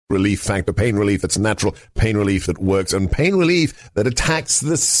relief factor, pain relief that's natural, pain relief that works, and pain relief that attacks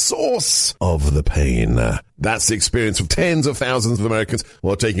the source of the pain. That's the experience of tens of thousands of Americans who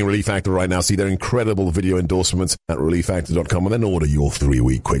are taking Relief Factor right now. See their incredible video endorsements at relieffactor.com and then order your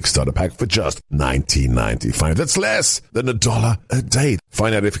 3-week quick starter pack for just $19.95. That's less than $1 a day.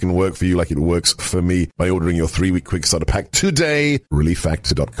 Find out if it can work for you like it works for me by ordering your 3-week quick starter pack today.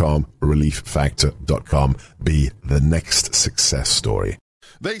 relieffactor.com, relieffactor.com. Be the next success story.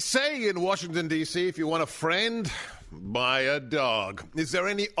 They say in Washington, D.C., if you want a friend, buy a dog. Is there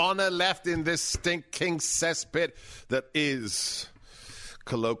any honor left in this stinking cesspit that is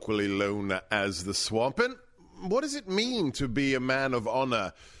colloquially known as the swamp? And what does it mean to be a man of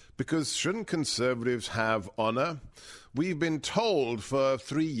honor? Because shouldn't conservatives have honor? We've been told for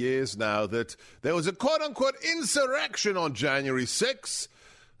 3 years now that there was a quote-unquote insurrection on January 6th,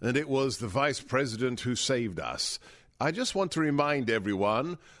 and it was the vice president who saved us. I just want to remind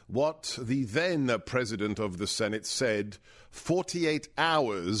everyone what the then president of the Senate said 48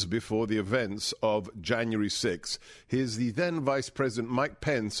 hours before the events of January 6th. Here's the then Vice President Mike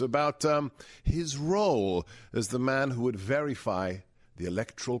Pence about his role as the man who would verify the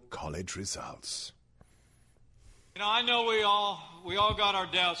Electoral College results. You know, I know we all got our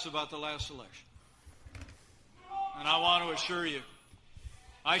doubts about the last election. And I want to assure you,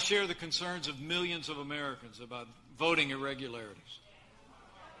 I share the concerns of millions of Americans about voting irregularities.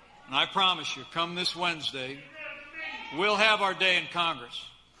 And I promise you, come this Wednesday, we'll have our day in Congress.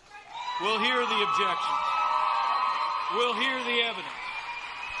 We'll hear the objections. We'll hear the evidence.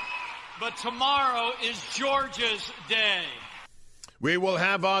 But tomorrow is Georgia's day. We will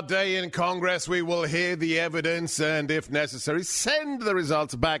have our day in Congress. We will hear the evidence and, if necessary, send the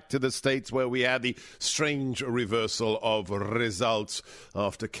results back to the states where we had the strange reversal of results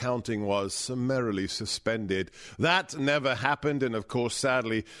after counting was summarily suspended. That never happened, and, of course,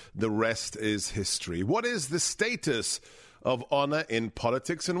 sadly, the rest is history. What is the status of honor in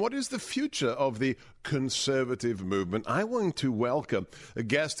politics, and what is the future of the conservative movement? I want to welcome a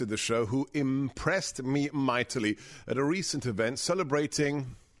guest to the show who impressed me mightily at a recent event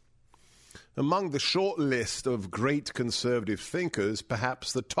celebrating, among the short list of great conservative thinkers,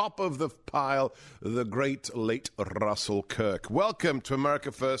 perhaps the top of the pile, the great late Russell Kirk. Welcome to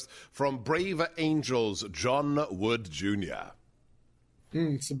America First from Braver Angels, John Wood Jr.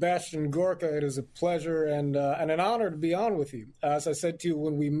 Sebastian Gorka, it is a pleasure and an honor to be on with you. As I said to you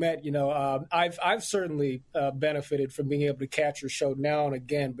when we met, I've certainly benefited from being able to catch your show now and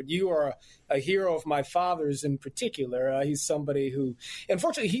again, but you are a hero of my father's in particular. He's somebody who,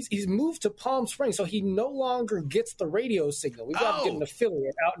 unfortunately, he's moved to Palm Springs, so he no longer gets the radio signal. We've got to get an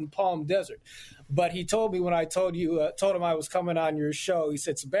affiliate out in Palm Desert. But he told me when I told him I was coming on your show, he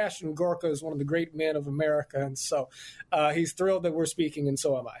said, Sebastian Gorka is one of the great men of America. And so he's thrilled that we're speaking, and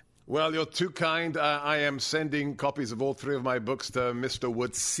so am I. Well, you're too kind. I am sending copies of all 3 of my books to Mr.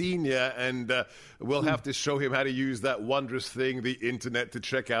 Wood Sr., and we'll have to show him how to use that wondrous thing, the internet, to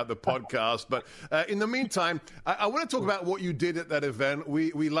check out the podcast. But in the meantime, I want to talk about what you did at that event.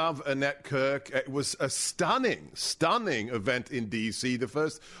 We love Annette Kirk. It was a stunning event in D.C., the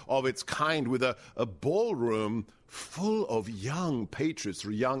first of its kind, with a ballroom full of young patriots,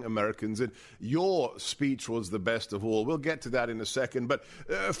 young Americans, and your speech was the best of all. We'll get to that in a second. But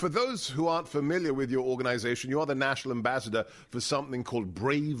for those who aren't familiar with your organization, you are the national ambassador for something called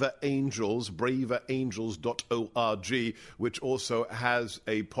Braver Angels, braverangels.org, which also has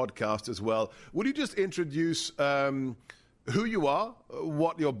a podcast as well. Would you just introduce who you are,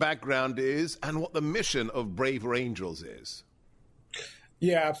 what your background is, and what the mission of Braver Angels is?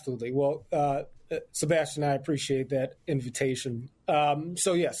 Yeah, absolutely. Well, Sebastian, I appreciate that invitation.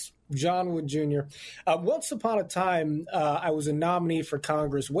 So, yes, John Wood Jr. Once upon a time, I was a nominee for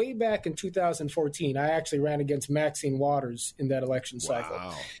Congress way back in 2014. I actually ran against Maxine Waters in that election cycle.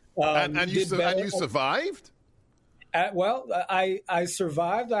 Wow. And you survived? I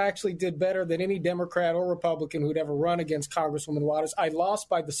survived. I actually did better than any Democrat or Republican who'd ever run against Congresswoman Waters. I lost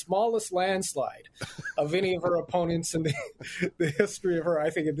by the smallest landslide of any of her opponents in the history of her,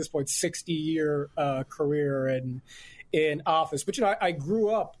 I think at this point, 60-year career in office. But, I grew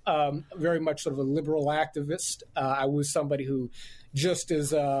up very much sort of a liberal activist. I was somebody who, just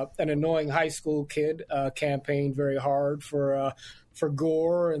as an annoying high school kid, campaigned very hard for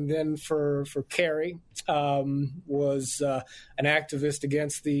Gore and then for Kerry, was an activist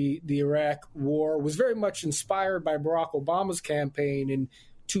against the Iraq war, was very much inspired by Barack Obama's campaign in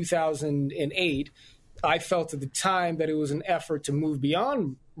 2008. I felt at the time that it was an effort to move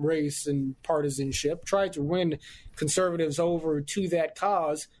beyond race and partisanship, tried to win conservatives over to that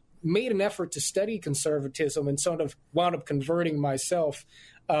cause, made an effort to study conservatism, and sort of wound up converting myself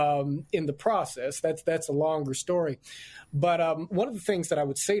in the process. That's a longer story. But one of the things that I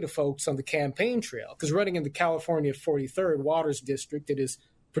would say to folks on the campaign trail, because running in the California 43rd Waters District, it is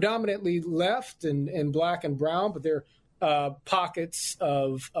predominantly left and black and brown, but there are pockets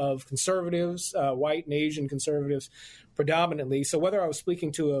of conservatives, white and Asian conservatives predominantly. So whether I was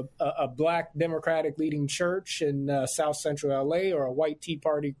speaking to a black Democratic leading church in South Central LA or a white Tea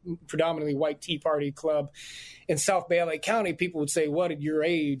Party, predominantly white Tea Party club in South Bay LA County, people would say, what at your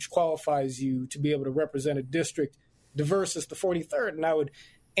age qualifies you to be able to represent a district diverse as the 43rd? And I would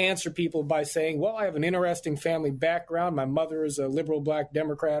answer people by saying, well, I have an interesting family background. My mother is a liberal black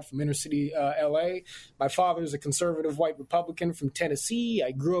Democrat from inner city LA. My father is a conservative white Republican from Tennessee.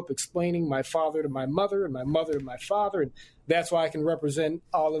 I grew up explaining my father to my mother and my mother to my father, and that's why I can represent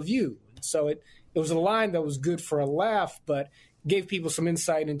all of you. So it was a line that was good for a laugh, but gave people some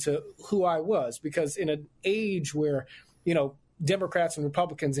insight into who I was, because in an age where, Democrats and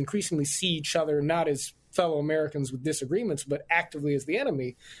Republicans increasingly see each other not as fellow Americans with disagreements, but actively as the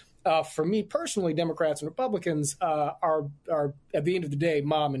enemy. For me personally, Democrats and Republicans are at the end of the day,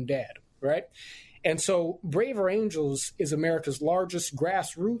 mom and dad, right? And so Braver Angels is America's largest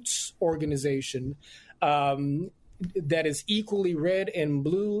grassroots organization that is equally red and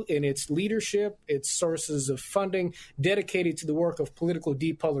blue in its leadership, its sources of funding, dedicated to the work of political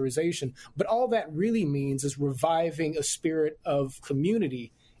depolarization. But all that really means is reviving a spirit of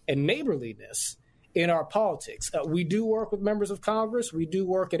community and neighborliness in our politics. We do work with members of Congress. We do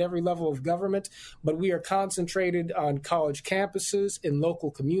work at every level of government, but we are concentrated on college campuses, in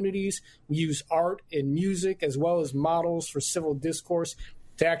local communities. We use art and music as well as models for civil discourse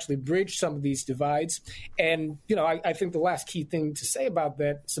to actually bridge some of these divides. And, I think the last key thing to say about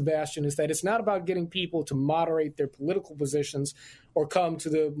that, Sebastian, is that it's not about getting people to moderate their political positions or come to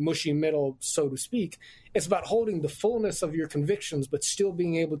the mushy middle, so to speak. It's about holding the fullness of your convictions, but still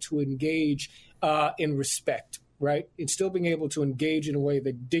being able to engage in respect, right? It's still being able to engage in a way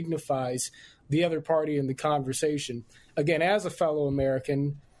that dignifies the other party in the conversation. Again, as a fellow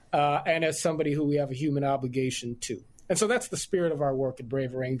American and as somebody who we have a human obligation to. And so that's the spirit of our work at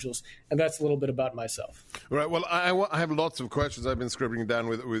Braver Angels, and that's a little bit about myself. Right. Well, I have lots of questions I've been scribbling down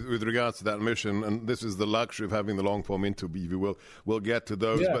with regards to that mission, and this is the luxury of having the long form interview. We'll get to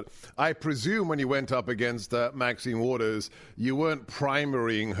those. Yeah. But I presume when you went up against Maxine Waters, you weren't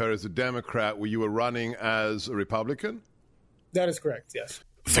primarying her as a Democrat, you were running as a Republican? That is correct, yes.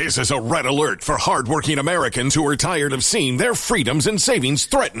 This is a red alert for hardworking Americans who are tired of seeing their freedoms and savings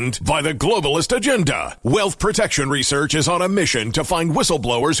threatened by the globalist agenda. Wealth Protection Research is on a mission to find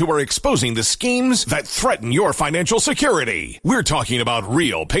whistleblowers who are exposing the schemes that threaten your financial security. We're talking about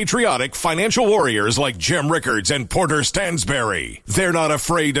real, patriotic financial warriors like Jim Rickards and Porter Stansberry. They're not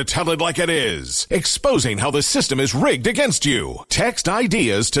afraid to tell it like it is, exposing how the system is rigged against you. Text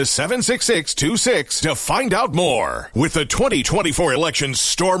IDEAS to 76626 to find out more. With the 2024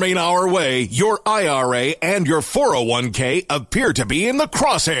 elections storming our way, your IRA and your 401k appear to be in the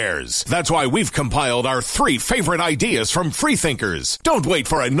crosshairs. That's why we've compiled our 3 favorite ideas from freethinkers. Don't wait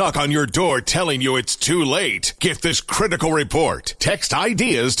for a knock on your door telling you it's too late. Get this critical report. Text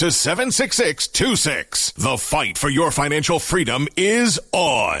IDEAS to 76626. The fight for your financial freedom is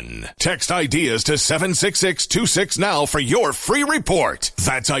on. Text IDEAS to 76626 now for your free report.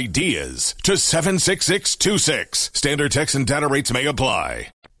 That's IDEAS to 76626. Standard text and data rates may apply.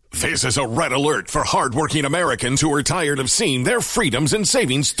 This is a red alert for hardworking Americans who are tired of seeing their freedoms and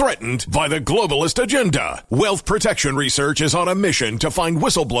savings threatened by the globalist agenda. Wealth Protection Research is on a mission to find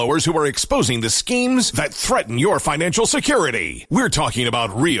whistleblowers who are exposing the schemes that threaten your financial security. We're talking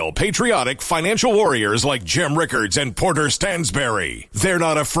about real, patriotic financial warriors like Jim Rickards and Porter Stansberry. They're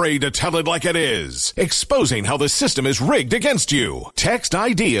not afraid to tell it like it is, exposing how the system is rigged against you. Text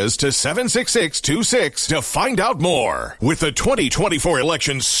IDEAS to 76626 to find out more. With the 2024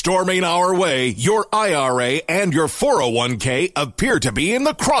 elections storming our way, your IRA and your 401k appear to be in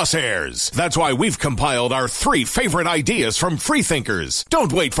the crosshairs. That's why we've compiled our 3 favorite ideas from freethinkers.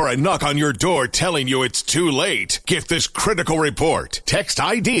 Don't wait for a knock on your door telling you it's too late. Get this critical report. Text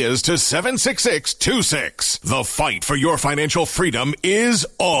IDEAS to 76626. The fight for your financial freedom is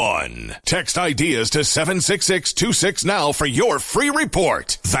on. Text IDEAS to 76626 now for your free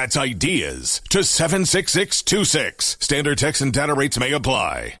report. That's IDEAS to 76626. Standard text and data rates may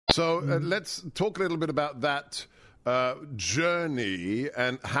apply. So let's talk a little bit about that journey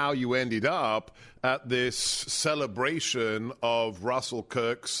and how you ended up at this celebration of Russell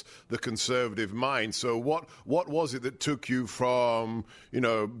Kirk's The Conservative Mind. So what was it that took you from,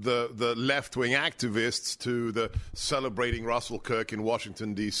 the left-wing activists to the celebrating Russell Kirk in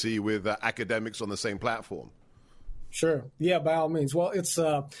Washington, D.C. with academics on the same platform? Sure. Yeah, by all means. Well, it's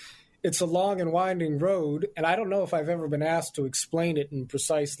a long and winding road, and I don't know if I've ever been asked to explain it in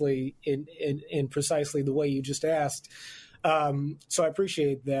precisely the way you just asked. So I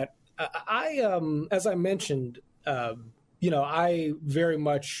appreciate that. As I mentioned, I very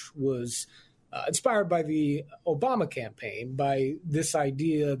much was inspired by the Obama campaign, by this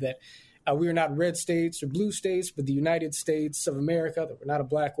idea that we are not red states or blue states, but the United States of America, that we're not a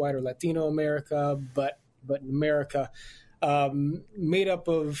black, white, or Latino America, but America, made up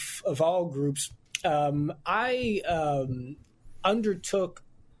of all groups. I undertook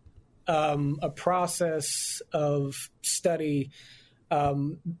a process of study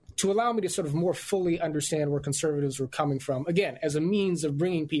to allow me to sort of more fully understand where conservatives were coming from, again, as a means of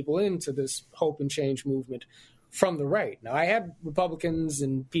bringing people into this hope and change movement from the right. Now, I had Republicans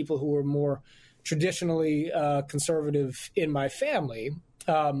and people who were more traditionally conservative in my family,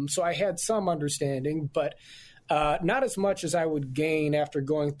 so I had some understanding, but not as much as I would gain after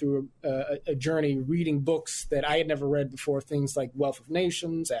going through a journey reading books that I had never read before, things like Wealth of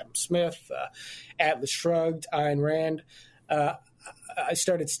Nations, Adam Smith, Atlas Shrugged, Ayn Rand. I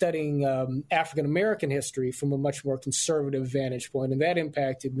started studying African-American history from a much more conservative vantage point, and that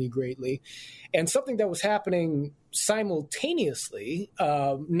impacted me greatly. And something that was happening simultaneously,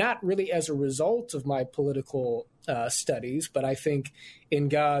 not really as a result of my political studies, but I think in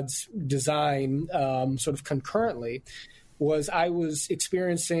God's design sort of concurrently, was I was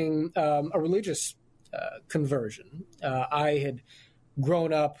experiencing a religious conversion. I had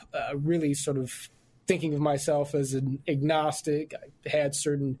grown up really sort of thinking of myself as an agnostic. I had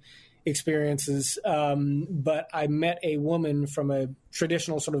certain experiences, but I met a woman from a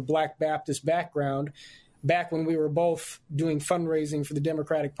traditional sort of Black Baptist background back when we were both doing fundraising for the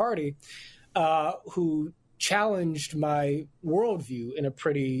Democratic Party, who challenged my worldview in a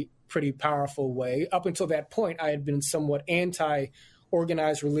pretty powerful way. Up until that point, I had been somewhat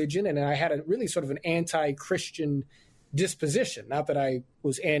anti-organized religion, and I had a really sort of an anti-Christian disposition. Not that I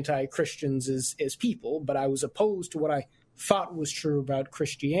was anti-Christians as people, but I was opposed to what I thought was true about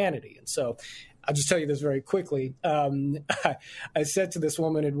Christianity. And so I'll just tell you this very quickly. I said to this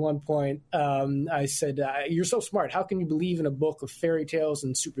woman at one point, I said, "You're so smart. How can you believe in a book of fairy tales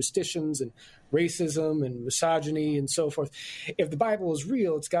and superstitions and racism and misogyny and so forth? If the Bible is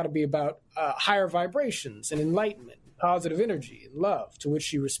real, it's got to be about higher vibrations and enlightenment, positive energy and love." To which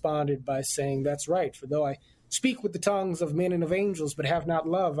she responded by saying, "That's right. For though I speak with the tongues of men and of angels, but have not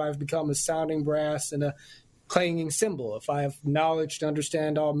love, I've become a sounding brass and a clanging cymbal. If I have knowledge to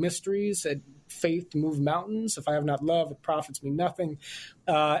understand all mysteries, and faith to move mountains, if I have not love, it profits me nothing.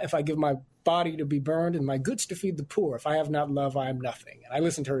 If I give my body to be burned and my goods to feed the poor, if I have not love, I am nothing." And I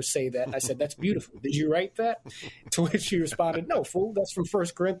listened to her say that, and I said, "That's beautiful. Did you write that?" To which she responded, "No, fool, that's from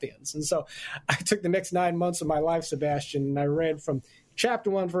 1 Corinthians. And so I took the next 9 months of my life, Sebastian, and I read from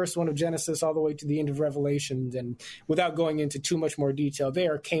chapter 1, verse 1 of Genesis all the way to the end of Revelation, and without going into too much more detail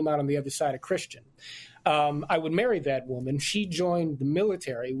there, came out on the other side a Christian. I would marry that woman. She joined the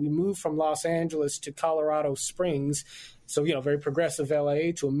military. We moved from Los Angeles to Colorado Springs, so, very progressive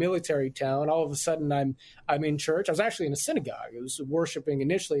LA, to a military town. All of a sudden, I'm in church. I was actually in a synagogue. I was worshiping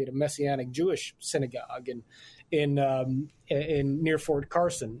initially at a Messianic Jewish synagogue in near Fort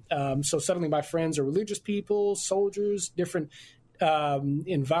Carson. So suddenly my friends are religious people, soldiers, different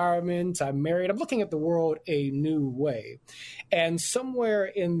environment. I'm married. I'm looking at the world a new way. And somewhere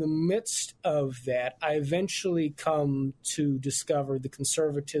in the midst of that, I eventually come to discover the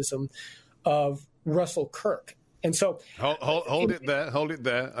conservatism of Russell Kirk. And so, hold it there.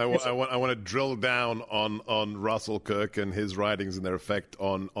 I want to drill down on Russell Kirk and his writings and their effect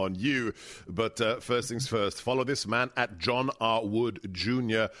on you. But first things first, follow this man at John R. Wood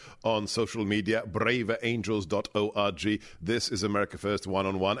Jr. on social media, braverangels.org. This is America First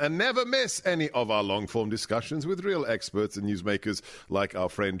One-on-One. And never miss any of our long-form discussions with real experts and newsmakers like our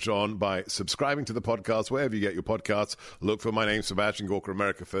friend John by subscribing to the podcast wherever you get your podcasts. Look for my name, Sebastian Gorka,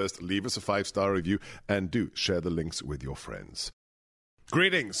 America First. Leave us a 5-star review and do share the links with your friends.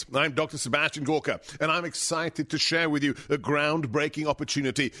 Greetings, I'm Dr. Sebastian Gorka, and I'm excited to share with you a groundbreaking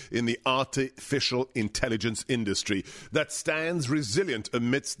opportunity in the artificial intelligence industry that stands resilient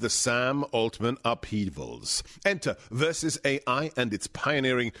amidst the Sam Altman upheavals. Enter Versus AI and its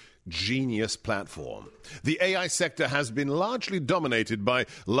pioneering Genius platform. The AI sector has been largely dominated by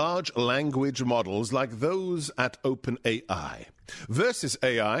large language models like those at OpenAI. Versus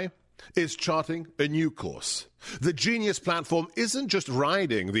AI is charting a new course. The Genius platform isn't just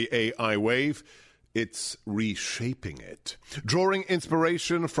riding the AI wave, it's reshaping it, drawing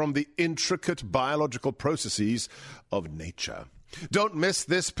inspiration from the intricate biological processes of nature. Don't miss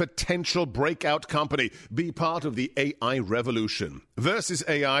this potential breakout company. Be part of the AI revolution. Versus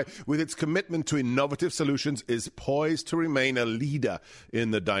AI, with its commitment to innovative solutions, is poised to remain a leader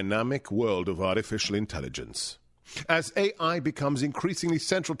in the dynamic world of artificial intelligence. As AI becomes increasingly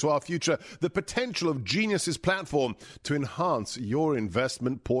central to our future, the potential of Genius's platform to enhance your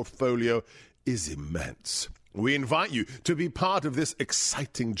investment portfolio is immense. We invite you to be part of this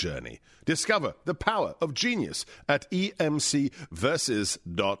exciting journey. Discover the power of genius at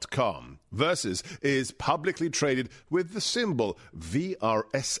emcversus.com. Versus is publicly traded with the symbol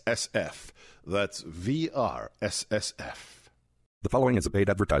VRSSF. That's VRSSF. The following is a paid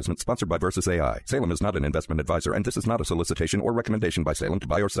advertisement sponsored by Versus AI. Salem is not an investment advisor, and this is not a solicitation or recommendation by Salem to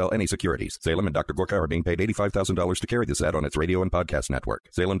buy or sell any securities. Salem and Dr. Gorka are being paid $85,000 to carry this ad on its radio and podcast network.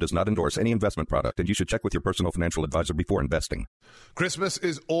 Salem does not endorse any investment product, and you should check with your personal financial advisor before investing. Christmas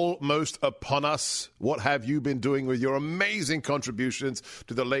is almost upon us. What have you been doing with your amazing contributions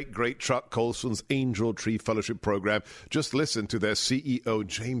to the late, great Chuck Colson's Angel Tree Fellowship Program? Just listen to their CEO,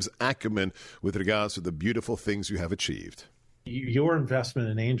 James Ackerman, with regards to the beautiful things you have achieved. Your investment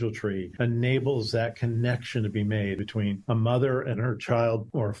in Angel Tree enables that connection to be made between a mother and her child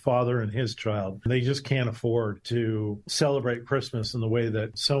or a father and his child. They just can't afford to celebrate Christmas in the way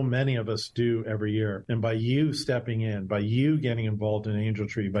that so many of us do every year. And by you stepping in, by you getting involved in Angel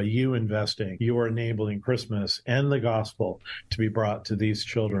Tree, by you investing, you are enabling Christmas and the gospel to be brought to these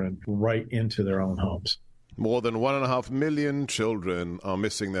children right into their own homes. More than 1.5 million children are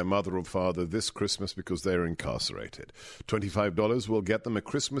missing their mother or father this Christmas because they're incarcerated. $25 will get them a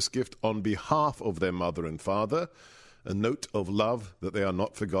Christmas gift on behalf of their mother and father, a note of love that they are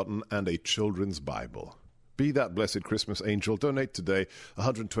not forgotten, and a children's Bible. Be that blessed Christmas angel. Donate today.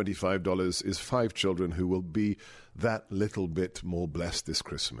 $125 is 5 children who will be that little bit more blessed this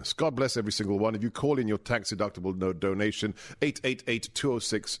Christmas. God bless every single one of you. Call in your tax-deductible donation,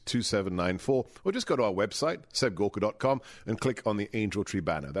 888-206-2794, or just go to our website, sebgorka.com, and click on the Angel Tree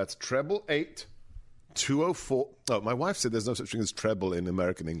banner. That's 888-204. Oh, my wife said there's no such thing as treble in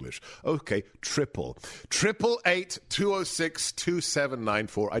American English. Okay, triple.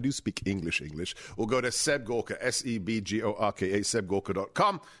 888-206-2794. I do speak English. Or go to Seb Gorka, SEBGORKA,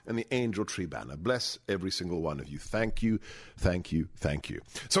 sebgorka.com, and the Angel Tree banner. Bless every single one of you. Thank you, thank you, thank you.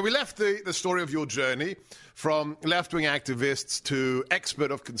 So we left the story of your journey from left-wing activists to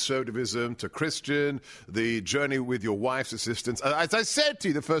expert of conservatism to Christian, the journey with your wife's assistance. As I said to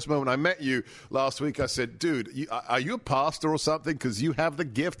you the first moment I met you last week, I said, dude, are you a pastor or something? Because you have the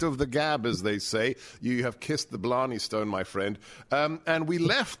gift of the gab, as they say. You have kissed the Blarney Stone, my friend. And we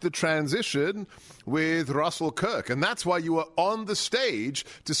left the transition with Russell Kirk. And that's why you were on the stage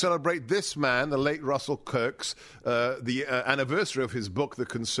to celebrate this man, the late Russell Kirk's, the anniversary of his book, The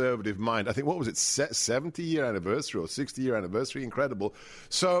Conservative Mind. I think, what was it, 70-year anniversary or 60-year anniversary? Incredible.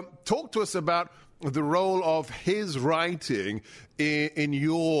 So talk to us about the role of his writing in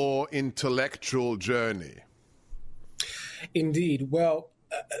your intellectual journey. Indeed. Well,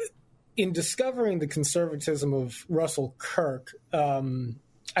 in discovering the conservatism of Russell Kirk,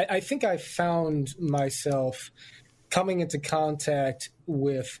 I think I found myself coming into contact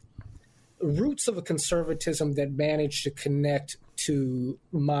with roots of a conservatism that managed to connect to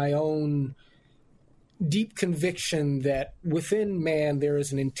my own deep conviction that within man there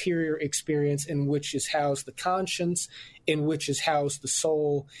is an interior experience in which is housed the conscience, in which is housed the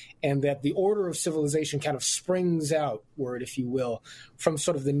soul, and that the order of civilization kind of springs outward, if you will, from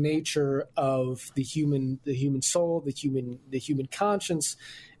sort of the nature of the human soul, the human conscience,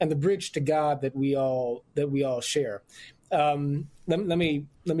 and the bridge to God that we all share. Let me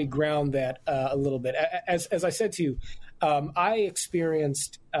ground that a little bit. As I said to you, I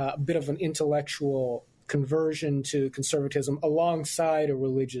experienced a bit of an intellectual conversion to conservatism alongside a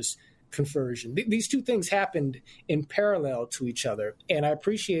religious conversion. These two things happened in parallel to each other, and I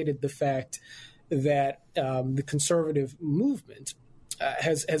appreciated the fact that the conservative movement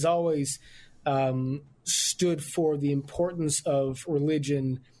has always stood for the importance of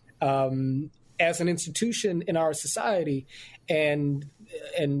religion as an institution in our society, and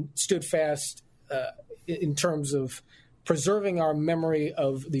stood fast in terms of preserving our memory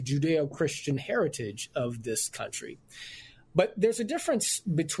of the Judeo-Christian heritage of this country. But there's a difference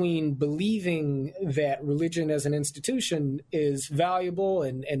between believing that religion as an institution is valuable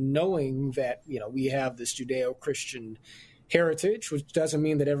and knowing that, we have this Judeo-Christian heritage, which doesn't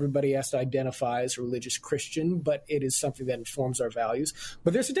mean that everybody has to identify as a religious Christian, but it is something that informs our values.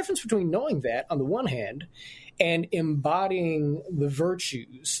 But there's a difference between knowing that on the one hand and embodying the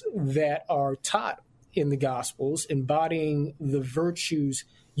virtues that are taught in the Gospels, embodying the virtues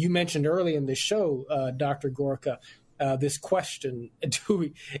you mentioned early in the show, Dr. Gorka, this question: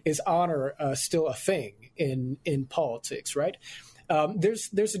 is honor still a thing in politics? Right?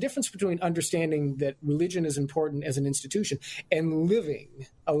 There's a difference between understanding that religion is important as an institution and living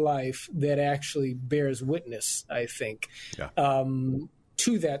a life that actually bears witness, I think,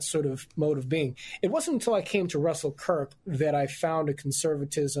 to that sort of mode of being. It wasn't until I came to Russell Kirk that I found a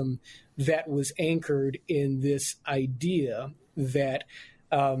conservatism that was anchored in this idea that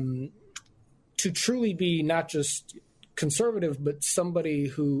to truly be not just conservative, but somebody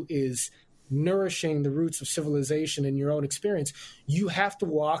who is nourishing the roots of civilization in your own experience, you have to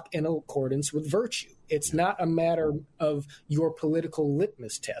walk in accordance with virtue. It's not a matter of your political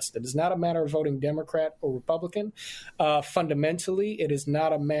litmus test. It is not a matter of voting Democrat or Republican. Fundamentally, it is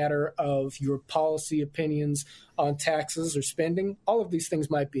not a matter of your policy opinions on taxes or spending. All of these things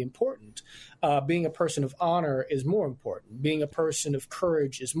might be important. Being a person of honor is more important. Being a person of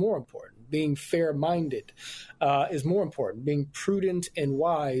courage is more important. Being fair-minded is more important. Being prudent and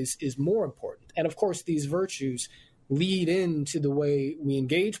wise is more important. And of course, these virtues lead into the way we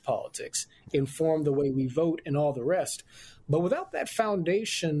engage politics, inform the way we vote, and all the rest. But without that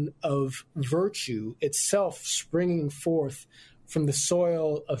foundation of virtue itself springing forth from the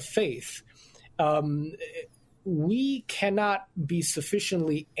soil of faith, we cannot be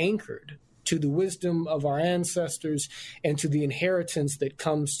sufficiently anchored to the wisdom of our ancestors and to the inheritance that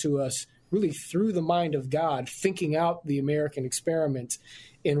comes to us really through the mind of God, thinking out the American experiment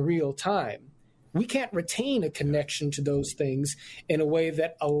in real time. We can't retain a connection to those things in a way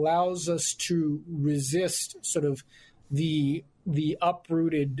that allows us to resist sort of the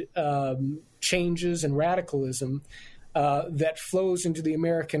uprooted changes and radicalism that flows into the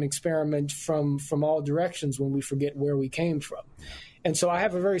American experiment from all directions when we forget where we came from. And so I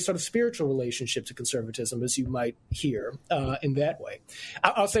have a very sort of spiritual relationship to conservatism, as you might hear, in that way.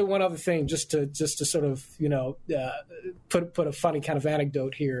 I'll say one other thing, just to sort of put a funny kind of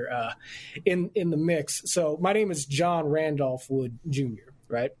anecdote here in the mix. So my name is John Randolph Wood Jr.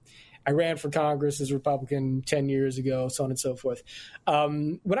 Right? I ran for Congress as a Republican 10 years ago, so on and so forth.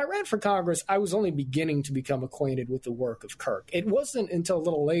 When I ran for Congress, I was only beginning to become acquainted with the work of Kirk. It wasn't until a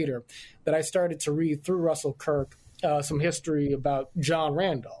little later that I started to read through Russell Kirk some history about John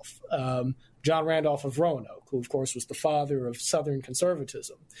Randolph of Roanoke, who, of course, was the father of Southern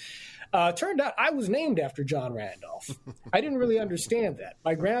conservatism. Turned out I was named after John Randolph. I didn't really understand that.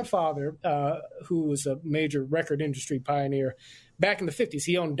 My grandfather, who was a major record industry pioneer back in the 50s,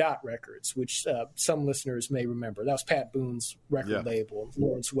 he owned Dot Records, which some listeners may remember. That was Pat Boone's record label,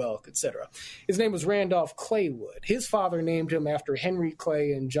 Lawrence Welk, etc. His name was Randolph Claywood. His father named him after Henry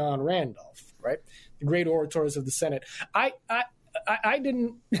Clay and John Randolph, right? The great orators of the Senate. I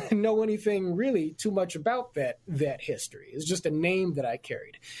didn't know anything really too much about that history. It's just a name that I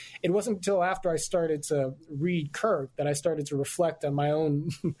carried. It wasn't until after I started to read Kirk that I started to reflect on my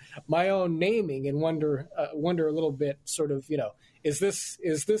own naming and wonder a little bit, sort of, is this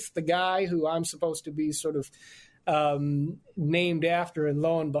the guy who I'm supposed to be sort of named after? And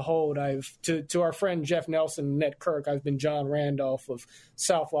lo and behold, I've to our friend Jeff Nelson and Ned Kirk, I've been John Randolph of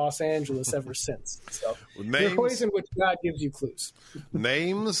South Los Angeles ever since. So there are ways in which God gives you clues.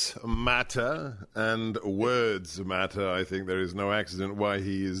 Names matter and words matter. I think there is no accident why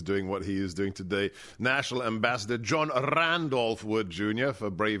he is doing what he is doing today. National Ambassador John Randolph Wood Jr.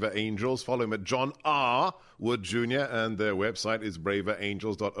 for Braver Angels. Follow him at John R. Wood Jr. and their website is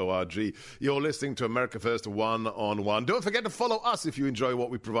braverangels.org. You're listening to America First One-on-One. Don't forget to follow us if you enjoy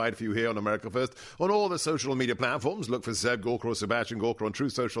what we provide for you here on America First on all the social media platforms. Look for Seb Gorka or Sebastian Gorka on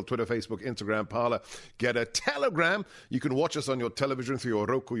Truth Social, Twitter, Facebook, Instagram, Parler. Get a Telegram. You can watch us on your television through your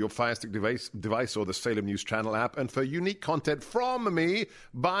Roku, your Fire Stick device or the Salem News Channel app. And for unique content from me,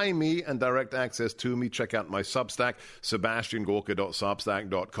 by me, and direct access to me, check out my Substack,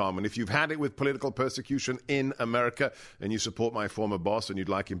 sebastiangorka.substack.com. And if you've had it with political persecution in America and you support my former boss and you'd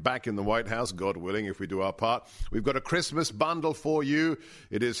like him back in the White House, God willing, if we do our part, we've got a Christmas bundle for you.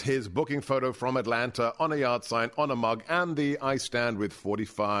 It is his booking photo from Atlanta on a yard sign, on a mug, and the I Stand with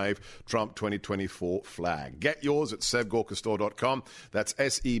 45 Trump 2024 flag. Get yours at sebgorkastore.com. That's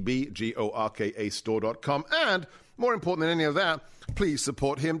SEBGORKA store.com. And more important than any of that, please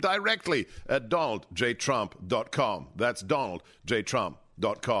support him directly at donaldjtrump.com. That's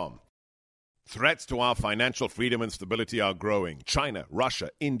donaldjtrump.com. Threats to our financial freedom and stability are growing. China, Russia,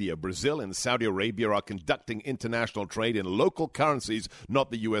 India, Brazil, and Saudi Arabia are conducting international trade in local currencies,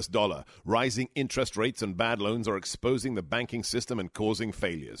 not the US dollar. Rising interest rates and bad loans are exposing the banking system and causing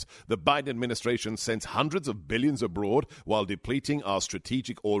failures. The Biden administration sends hundreds of billions abroad while depleting our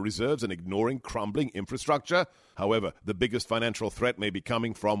strategic oil reserves and ignoring crumbling infrastructure. However, the biggest financial threat may be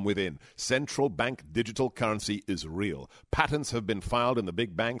coming from within. Central bank digital currency is real. Patents have been filed and the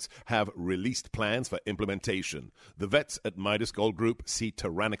big banks have released plans for implementation. The vets at Midas Gold Group see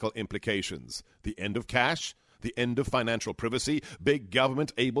tyrannical implications. The end of cash? The end of financial privacy? Big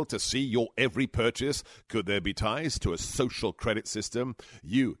government able to see your every purchase? Could there be ties to a social credit system?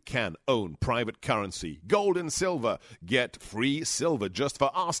 You can own private currency, gold and silver. Get free silver just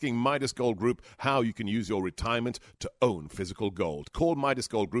for asking Midas Gold Group how you can use your retirement to own physical gold. Call Midas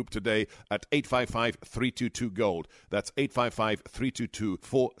Gold Group today at 855-322-GOLD. That's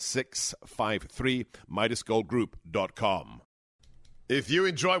 855-322-4653, MidasGoldGroup.com. If you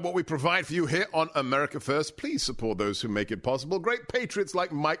enjoy what we provide for you here on America First, please support those who make it possible. Great patriots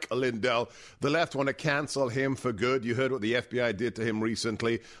like Mike Lindell. The left want to cancel him for good. You heard what the FBI did to him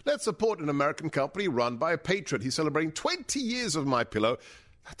recently. Let's support an American company run by a patriot. He's celebrating 20 years of MyPillow.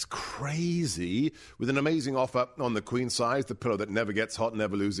 That's crazy. With an amazing offer on the queen size, the pillow that never gets hot,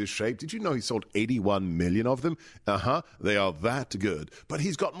 never loses shape. Did you know he sold 81 million of them? They are that good. But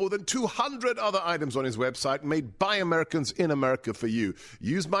he's got more than 200 other items on his website made by Americans in America for you.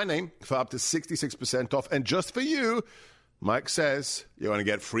 Use my name for up to 66% off. And just for you, Mike says you're going to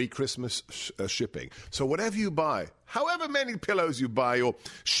get free Christmas shipping. So whatever you buy, however many pillows you buy, or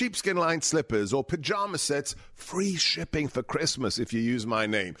sheepskin-lined slippers, or pajama sets, free shipping for Christmas if you use my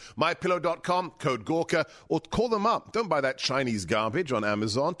name. MyPillow.com, code Gorka, or call them up. Don't buy that Chinese garbage on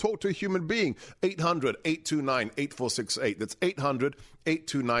Amazon. Talk to a human being. 800-829-8468. That's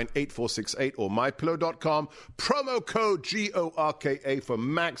 800-829-8468, or MyPillow.com. Promo code GORKA for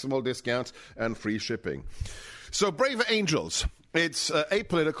maximal discounts and free shipping. So, Braver Angels, it's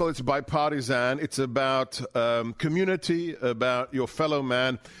apolitical, it's bipartisan, it's about community, about your fellow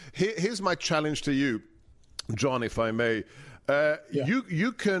man. Here's my challenge to you, John, if I may.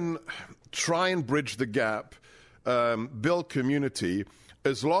 You can try and bridge the gap, build community,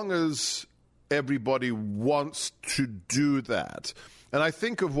 as long as everybody wants to do that. And I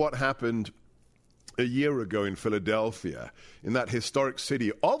think of what happened a year ago in Philadelphia, in that historic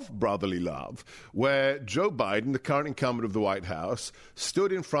city of brotherly love, where Joe Biden, the current incumbent of the White House,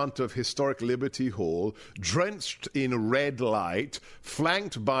 stood in front of historic Liberty Hall, drenched in red light,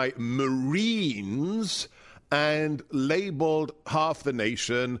 flanked by Marines, and labeled half the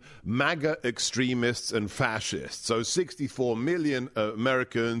nation MAGA extremists and fascists. So 64 million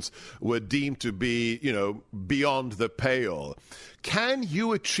Americans were deemed to be, beyond the pale. Can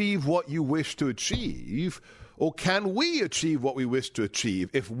you achieve what you wish to achieve, or can we achieve what we wish to achieve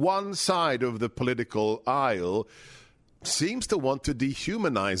if one side of the political aisle seems to want to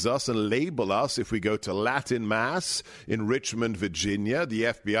dehumanize us and label us? If we go to Latin Mass in Richmond, Virginia, the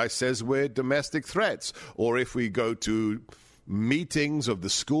FBI says we're domestic threats. Or if we go to meetings of the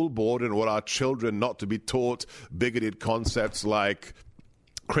school board and want our children not to be taught bigoted concepts like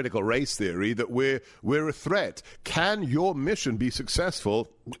critical race theory, that we're a threat. Can your mission be successful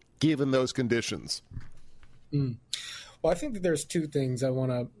given those conditions? Well, I think that there's two things I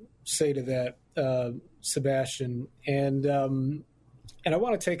want to say to that, Sebastian, and I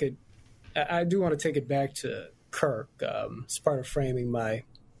want to take it. I do want to take it back to Kirk as part of framing my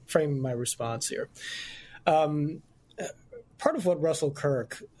response here. Part of what Russell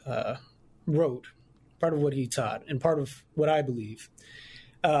Kirk wrote, part of what he taught, and part of what I believe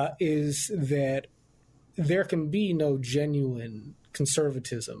is that there can be no genuine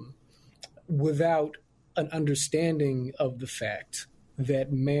conservatism without an understanding of the fact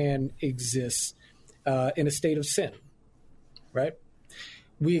that man exists in a state of sin, right?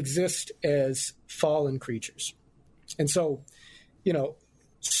 We exist as fallen creatures. And so,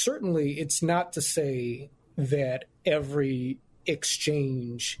 certainly it's not to say that every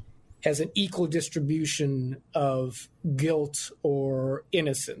exchange has an equal distribution of guilt or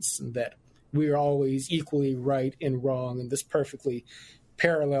innocence, and that we are always equally right and wrong in this perfectly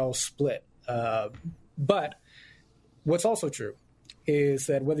parallel split. But what's also true is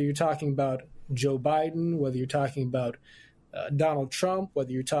that whether you're talking about Joe Biden, whether you're talking about Donald Trump,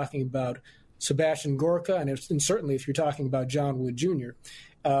 whether you're talking about Sebastian Gorka, and certainly if you're talking about John Wood Jr.,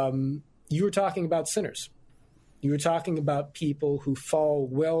 you were talking about sinners. You were talking about people who fall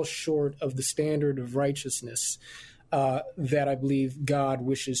well short of the standard of righteousness that I believe God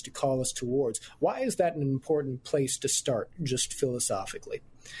wishes to call us towards. Why is that an important place to start, just philosophically?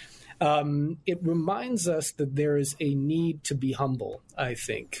 It reminds us that there is a need to be humble, I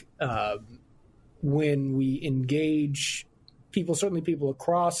think, when we engage people, certainly people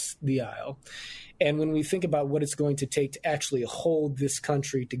across the aisle, and when we think about what it's going to take to actually hold this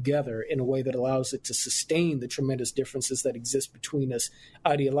country together in a way that allows it to sustain the tremendous differences that exist between us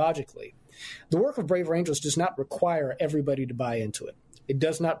ideologically. The work of Braver Angels does not require everybody to buy into it. It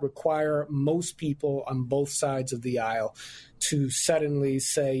does not require most people on both sides of the aisle to suddenly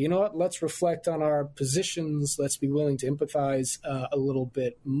say, you know what, let's reflect on our positions. Let's be willing to empathize a little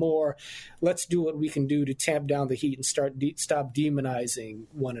bit more. Let's do what we can do to tamp down the heat and stop demonizing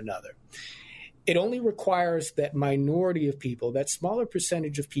one another. It only requires that minority of people, that smaller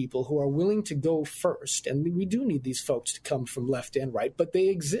percentage of people who are willing to go first. And we do need these folks to come from left and right, but they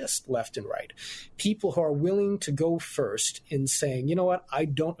exist left and right. People who are willing to go first in saying, you know what, I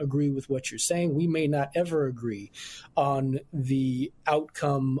don't agree with what you're saying. We may not ever agree on the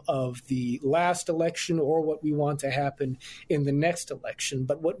outcome of the last election or what we want to happen in the next election.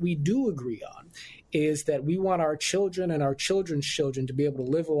 But what we do agree on is that we want our children and our children's children to be able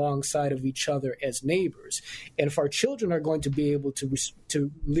to live alongside of each other as neighbors. And if our children are going to be able to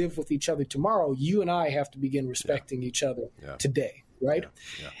live with each other tomorrow, you and I have to begin respecting each other today, right?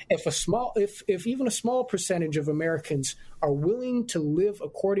 If even a small percentage of Americans are willing to live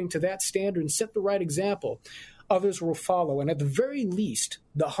according to that standard and set the right example, others will follow. And at the very least,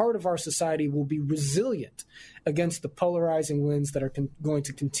 the heart of our society will be resilient against the polarizing winds that are going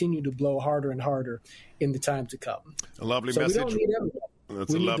to continue to blow harder and harder in the time to come. A lovely message. We don't need everyone.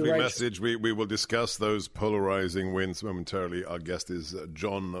 That's a lovely message. We will discuss those polarizing winds momentarily. Our guest is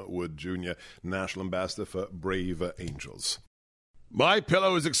John Wood Jr., National Ambassador for Braver Angels.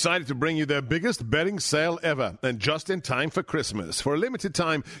 MyPillow is excited to bring you their biggest bedding sale ever, and just in time for Christmas. For a limited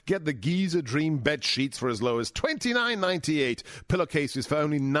time, get the Giza Dream bed sheets for as low as $29.98, pillowcases for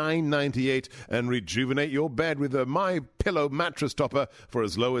only $9.98, and rejuvenate your bed with a MyPillow mattress topper for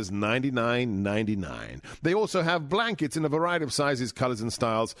as low as $99.99. They also have blankets in a variety of sizes, colors, and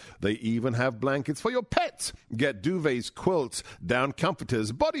styles. They even have blankets for your pets. Get duvets, quilts, down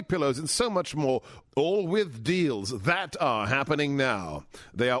comforters, body pillows, and so much more, all with deals that are happening now.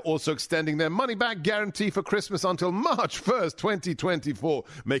 They are also extending their money-back guarantee for Christmas until March 1st, 2024,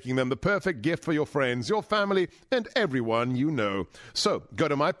 making them the perfect gift for your friends, your family, and everyone you know. So go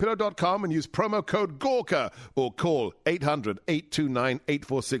to MyPillow.com and use promo code GORKA or call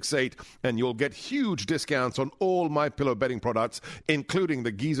 800-829-8468, and you'll get huge discounts on all MyPillow bedding products, including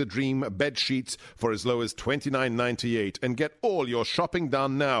the Giza Dream bed sheets for as low as $29.98. And get all your shopping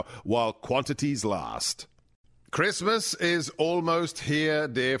done now while quantities last. Christmas is almost here,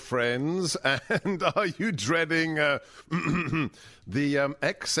 dear friends, and are you dreading the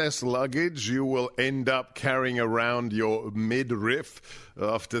excess luggage you will end up carrying around your midriff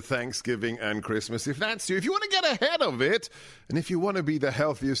after Thanksgiving and Christmas? If that's you, if you want to get ahead of it, and if you want to be the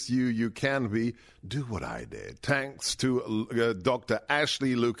healthiest you can be, do what I did. Thanks to Dr.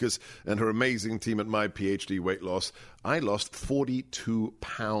 Ashley Lucas and her amazing team at My PhD Weight Loss, I lost 42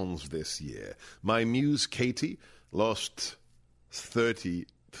 pounds this year. My muse, Katie, lost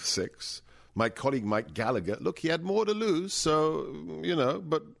 36. My colleague, Mike Gallagher, look, he had more to lose, so,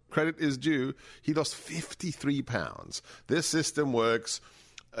 but credit is due. He lost 53 pounds. This system works.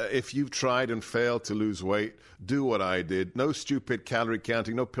 If you've tried and failed to lose weight, do what I did. No stupid calorie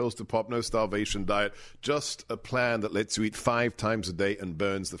counting, no pills to pop, no starvation diet. Just a plan that lets you eat 5 times a day and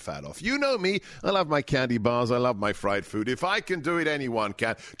burns the fat off. You know me. I love my candy bars. I love my fried food. If I can do it, anyone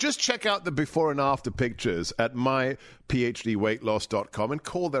can. Just check out the before and after pictures at myphdweightloss.com and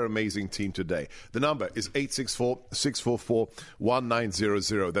call their amazing team today. The number is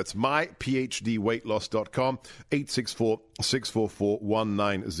 864-644-1900. That's myphdweightloss.com,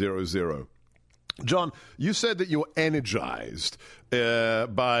 864-644-1900. John, you said that you're energized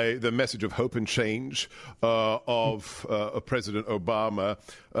by the message of hope and change of President Obama.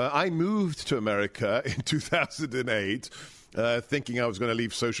 I moved to America in 2008 thinking I was going to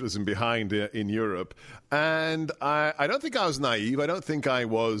leave socialism behind in Europe. And I don't think I was naive. I don't think I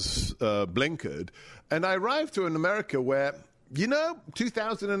was blinkered. And I arrived to an America where,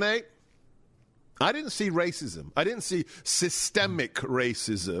 2008, I didn't see racism. I didn't see systemic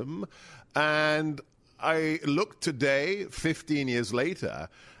racism. And I look today, 15 years later,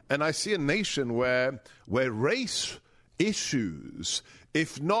 and I see a nation where race issues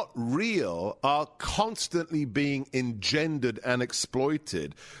if not real, are constantly being engendered and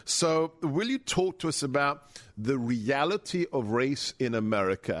exploited. So will you talk to us about the reality of race in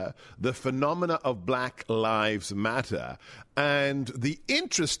America, the phenomena of Black Lives Matter, and the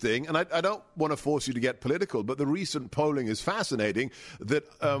interesting, and I don't want to force you to get political, but the recent polling is fascinating, that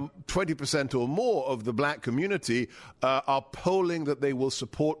 20% or more of the black community are polling that they will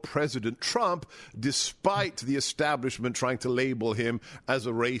support President Trump despite the establishment trying to label him as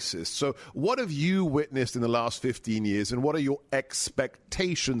a racist. So what have you witnessed in the last 15 years, and what are your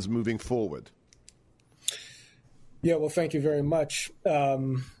expectations moving forward? Yeah, well, thank you very much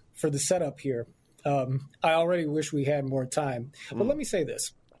for the setup here. I already wish we had more time. But let me say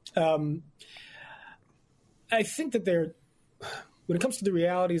this. I think that when it comes to the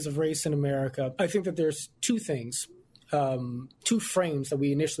realities of race in America, I think that there's two things, two frames that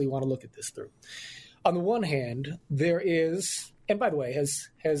we initially want to look at this through. On the one hand, there is, and by the way,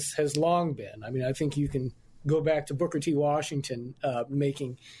 has long been, I mean, I think you can go back to Booker T. Washington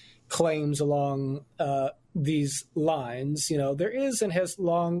making claims along these lines. You know, there is and has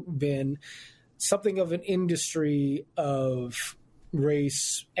long been something of an industry of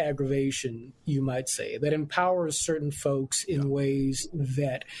race aggravation, you might say, that empowers certain folks in ways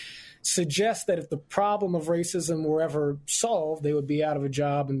that suggest that if the problem of racism were ever solved, they would be out of a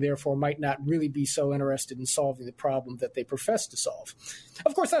job and therefore might not really be so interested in solving the problem that they profess to solve.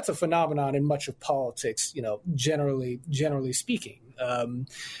 Of course, that's a phenomenon in much of politics, you know, generally speaking.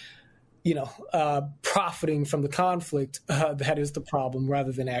 Profiting from the conflict, that is the problem,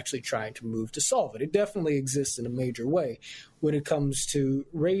 rather than actually trying to move to solve it. It definitely exists in a major way when it comes to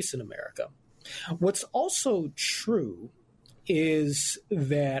race in America. What's also true is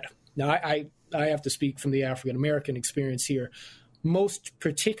that, now I have to speak from the African-American experience here, most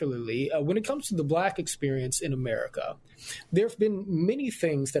particularly when it comes to the Black experience in America. There have been many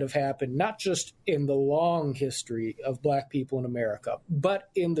things that have happened, not just in the long history of Black people in America,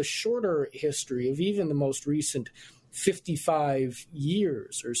 but in the shorter history of even the most recent 55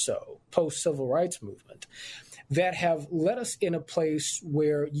 years or so, post-civil rights movement, that have led us in a place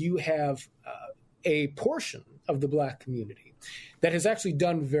where you have a portion of the Black community that has actually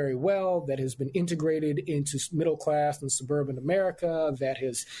done very well, that has been integrated into middle class and suburban America, that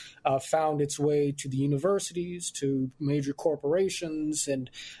has found its way to the universities, to major corporations,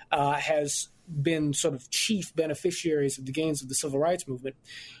 and has been sort of chief beneficiaries of the gains of the civil rights movement.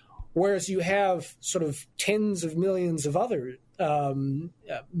 Whereas you have sort of tens of millions of other African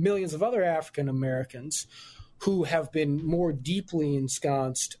Americans who have been more deeply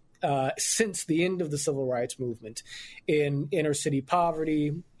ensconced since the end of the civil rights movement in inner city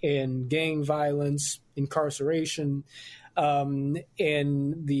poverty, in gang violence, incarceration,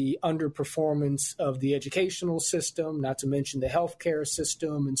 in the underperformance of the educational system, not to mention the healthcare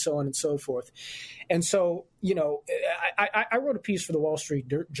system, and so on and so forth. And so, you know, I wrote a piece for the Wall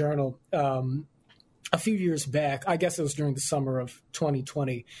Street Journal a few years back, I guess it was during the summer of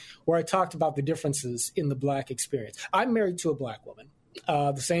 2020, where I talked about the differences in the Black experience. I'm married to a Black woman.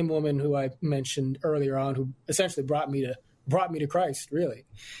 The same woman who I mentioned earlier on, who essentially brought me to Christ, really.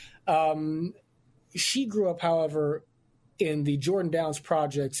 She grew up, however, in the Jordan Downs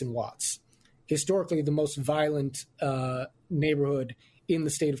projects in Watts, historically the most violent neighborhood in the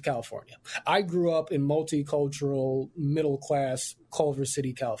state of California. I grew up in multicultural, middle-class Culver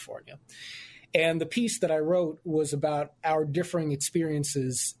City, California. And the piece that I wrote was about our differing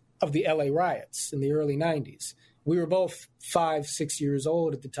experiences of the LA riots in the early 90s. We were both 5-6 years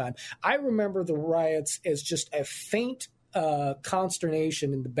old at the time. I remember the riots as just a faint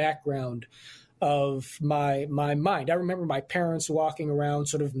consternation in the background of my mind. I remember my parents walking around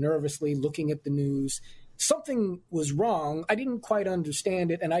sort of nervously looking at the news. Something was wrong. I didn't quite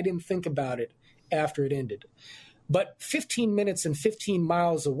understand it, and I didn't think about it after it ended. But 15 minutes and 15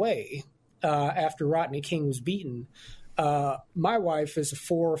 miles away, after Rodney King was beaten, my wife, as a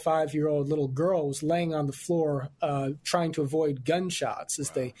 4 or 5 year old little girl, was laying on the floor trying to avoid gunshots as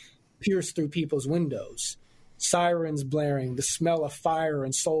they pierced through people's windows. Sirens blaring, the smell of fire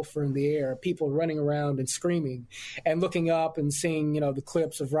and sulfur in the air, people running around and screaming, and looking up and seeing, you know, the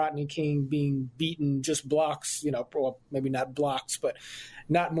clips of Rodney King being beaten just blocks, you know, well, maybe not blocks, but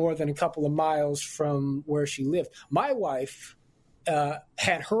not more than a couple of miles from where she lived. My wife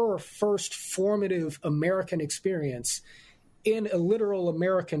had her first formative American experience in a literal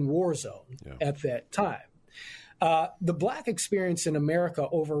American war zone at that time. The Black experience in America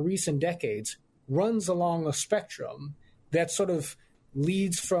over recent decades runs along a spectrum that sort of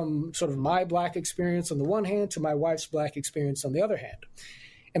leads from sort of my Black experience on the one hand to my wife's Black experience on the other hand.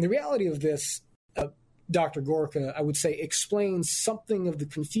 And the reality of this, Dr. Gorka, I would say, explains something of the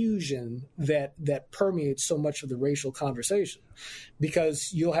confusion that permeates so much of the racial conversation.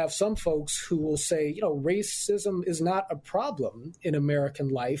 Because you'll have some folks who will say, racism is not a problem in American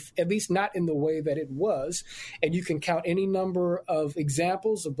life, at least not in the way that it was. And you can count any number of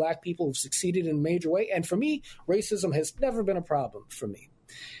examples of Black people who've succeeded in a major way. And for me, racism has never been a problem for me.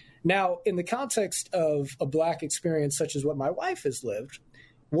 Now, in the context of a Black experience such as what my wife has lived,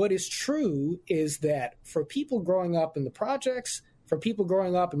 what is true is that for people growing up in the projects, for people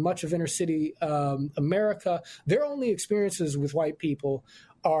growing up in much of inner city America, their only experiences with white people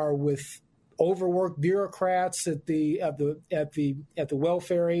are with overworked bureaucrats at the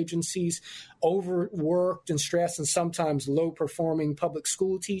welfare agencies, overworked and stressed and sometimes low-performing public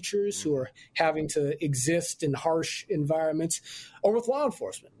school teachers who are having to exist in harsh environments, or with law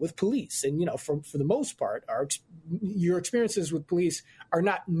enforcement, with police. And, for the most part, your experiences with police are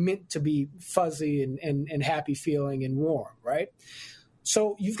not meant to be fuzzy and happy-feeling and warm, right?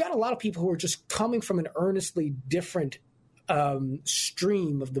 So you've got a lot of people who are just coming from an earnestly different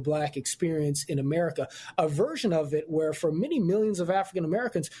stream of the Black experience in America, a version of it where for many millions of African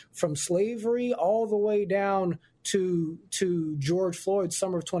Americans, from slavery all the way down to George Floyd's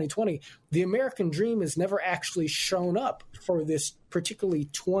summer of 2020, the American dream has never actually shown up for this particularly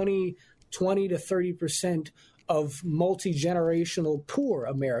 20 to 30% of multi-generational poor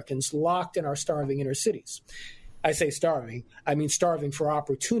Americans locked in our starving inner cities. I say starving, I mean starving for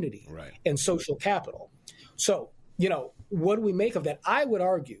opportunity and social capital. So, what do we make of that? I would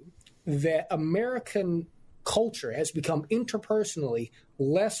argue that American culture has become interpersonally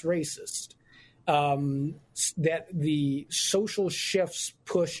less racist, that the social shifts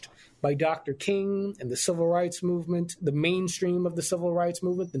pushed by Dr. King and the civil rights movement, the mainstream of the civil rights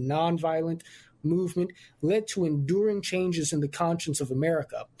movement, the nonviolent movement, led to enduring changes in the conscience of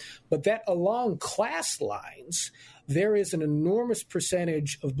America. But that along class lines, there is an enormous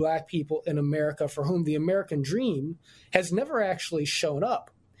percentage of Black people in America for whom the American dream has never actually shown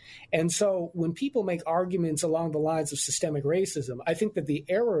up. And so when people make arguments along the lines of systemic racism, I think that the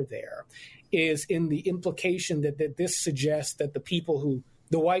error there is in the implication that this suggests that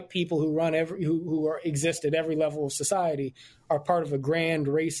the white people who exist at every level of society are part of a grand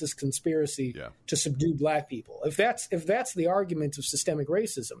racist conspiracy to subdue Black people. If that's the argument of systemic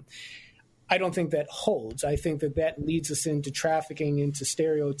racism, I don't think that holds. I think that leads us into trafficking into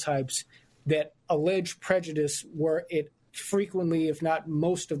stereotypes that allege prejudice where it frequently, if not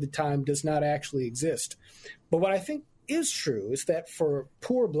most of the time, does not actually exist. But what I think is true is that for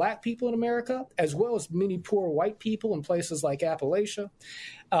poor Black people in America, as well as many poor white people in places like Appalachia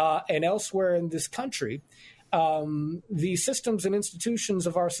and elsewhere in this country, the systems and institutions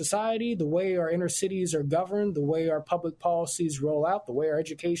of our society, the way our inner cities are governed, the way our public policies roll out, the way our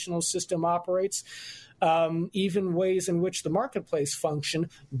educational system operates, even ways in which the marketplace function,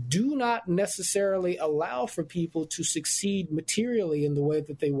 do not necessarily allow for people to succeed materially in the way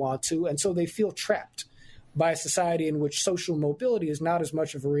that they want to. And so they feel trapped by a society in which social mobility is not as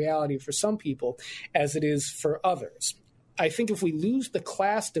much of a reality for some people as it is for others. I think if we lose the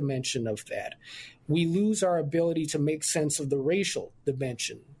class dimension of that, we lose our ability to make sense of the racial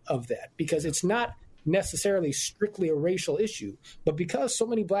dimension of that, because it's not necessarily strictly a racial issue, but because so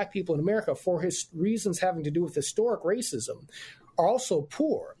many Black people in America, for reasons having to do with historic racism, are also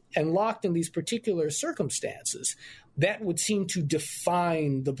poor and locked in these particular circumstances, that would seem to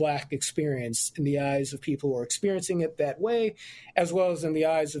define the Black experience in the eyes of people who are experiencing it that way, as well as in the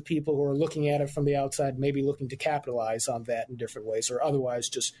eyes of people who are looking at it from the outside, maybe looking to capitalize on that in different ways or otherwise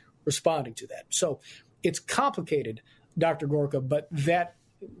just responding to that. So it's complicated, Dr. Gorka, but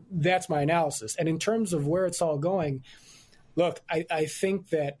that's my analysis. And in terms of where it's all going, look, I think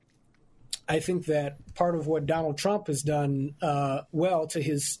that part of what Donald Trump has done well, to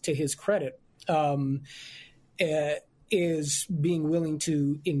his credit, is being willing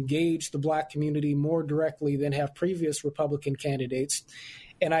to engage the Black community more directly than have previous Republican candidates.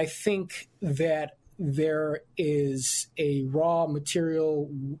 And I think that there is a raw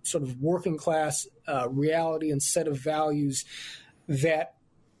material sort of working class reality and set of values that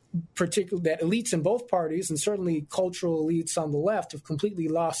elites in both parties, and certainly cultural elites on the left, have completely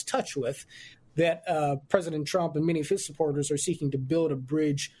lost touch with, that President Trump and many of his supporters are seeking to build a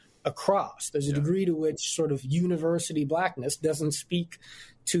bridge across. There's a degree to which sort of university Blackness doesn't speak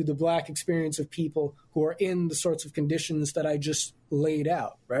to the Black experience of people who are in the sorts of conditions that I just laid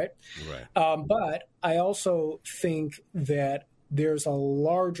out, right? But I also think that there's a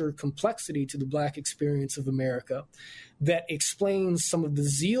larger complexity to the Black experience of America that explains some of the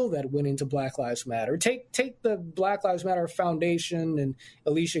zeal that went into Black Lives Matter. Take the Black Lives Matter Foundation and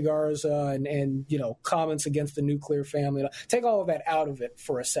Alicia Garza and comments against the nuclear family. Take all of that out of it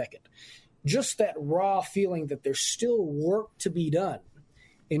for a second. Just that raw feeling that there's still work to be done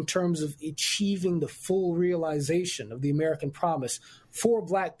in terms of achieving the full realization of the American promise for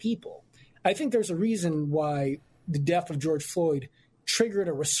Black people. I think there's a reason why the death of George Floyd triggered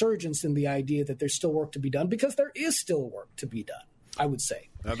a resurgence in the idea that there's still work to be done, because there is still work to be done, I would say.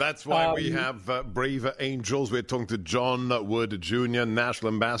 That's why we have Braver Angels. We're talking to John Wood Jr.,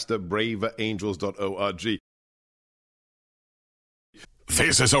 National Ambassador, braverangels.org.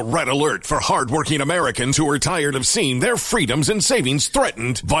 This is a red alert for hardworking Americans who are tired of seeing their freedoms and savings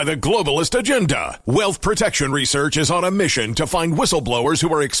threatened by the globalist agenda. Wealth Protection Research is on a mission to find whistleblowers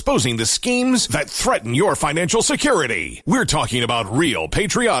who are exposing the schemes that threaten your financial security. We're talking about real,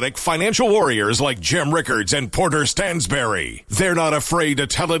 patriotic financial warriors like Jim Rickards and Porter Stansberry. They're not afraid to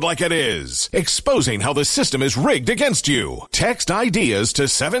tell it like it is, exposing how the system is rigged against you. Text IDEAS to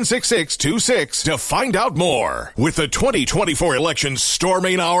 76626 to find out more. With the 2024 elections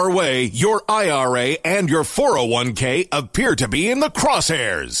storming our way, your IRA and your 401k appear to be in the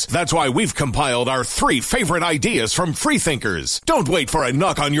crosshairs. That's why we've compiled our 3 favorite ideas from freethinkers. Don't wait for a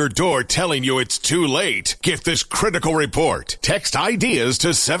knock on your door telling you it's too late. Get this critical report. Text IDEAS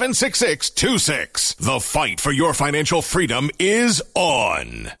to 76626. The fight for your financial freedom is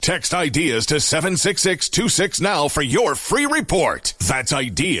on. Text IDEAS to 76626 now for your free report. That's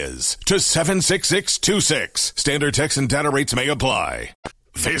IDEAS to 76626. Standard text and data rates may apply.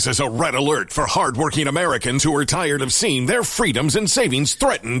 This is a red alert for hardworking Americans who are tired of seeing their freedoms and savings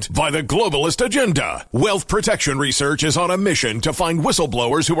threatened by the globalist agenda. Wealth Protection Research is on a mission to find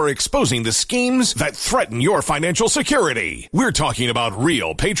whistleblowers who are exposing the schemes that threaten your financial security. We're talking about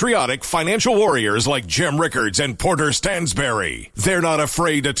real, patriotic financial warriors like Jim Rickards and Porter Stansberry. They're not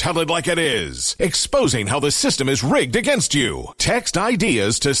afraid to tell it like it is, exposing how the system is rigged against you. Text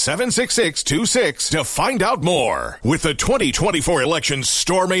IDEAS to 76626 to find out more. With the 2024 elections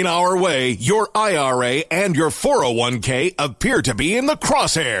storming our way, your IRA and your 401k appear to be in the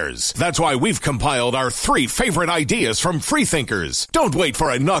crosshairs. That's why we've compiled our 3 favorite ideas from freethinkers. Don't wait for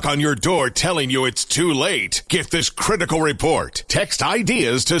a knock on your door telling you it's too late. Get this critical report. Text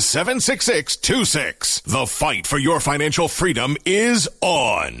IDEAS to 76626. The fight for your financial freedom is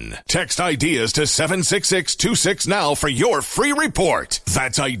on. Text IDEAS to 76626 now for your free report.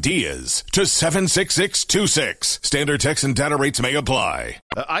 That's IDEAS to 76626. Standard text and data rates may apply.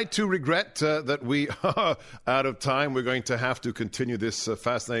 I too regret that we are out of time. We're going to have to continue this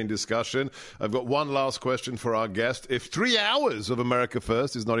fascinating discussion. I've got one last question for our guest. If 3 hours of America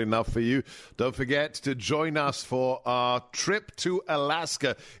First is not enough for you, don't forget to join us for our trip to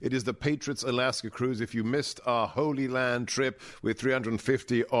Alaska. It is the Patriots Alaska Cruise. If you missed our Holy Land trip with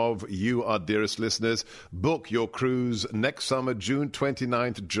 350 of you, our dearest listeners, book your cruise next summer, June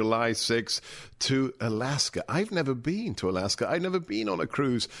 29th, July 6th, to Alaska. I've never been to Alaska. I've never been on a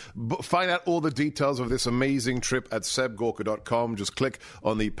cruise. Find out all the details of this amazing trip at sebgorka.com. Just click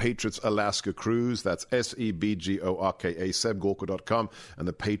on the Patriots Alaska Cruise. That's SEBGORKA, sebgorka.com, and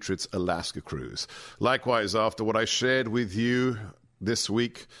the Patriots Alaska Cruise. Likewise, after what I shared with you this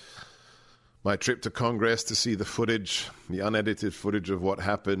week, my trip to Congress to see the footage, the unedited footage of what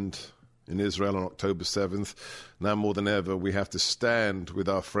happened in Israel on October 7th. Now more than ever, we have to stand with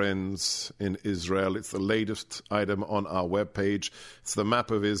our friends in Israel. It's the latest item on our webpage. It's the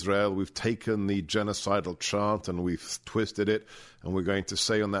map of Israel. We've taken the genocidal chant and we've twisted it, and we're going to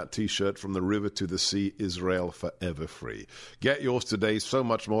say on that T-shirt, from the river to the sea, Israel forever free. Get yours today. So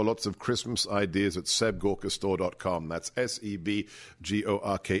much more. Lots of Christmas ideas at sebgorkastore.com. That's SEBGORKA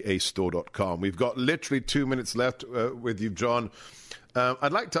store.com. We've got literally 2 minutes left with you, John.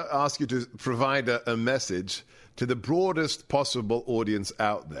 I'd like to ask you to provide a message to the broadest possible audience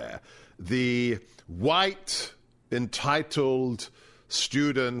out there. The white, entitled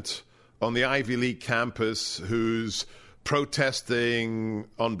student on the Ivy League campus who's protesting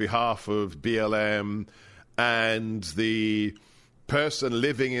on behalf of BLM, and the person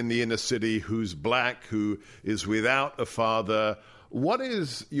living in the inner city who's black, who is without a father. What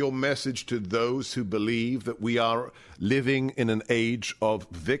is your message to those who believe that we are living in an age of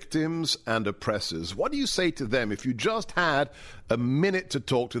victims and oppressors? What do you say to them? If you just had a minute to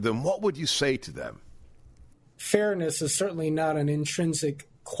talk to them, what would you say to them? Fairness is certainly not an intrinsic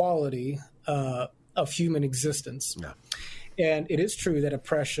quality of human existence. No. And it is true that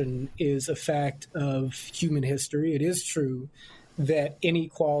oppression is a fact of human history. It is true that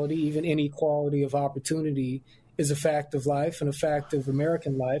inequality, even inequality of opportunity, is a fact of life and a fact of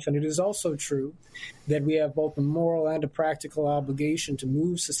American life. And it is also true that we have both a moral and a practical obligation to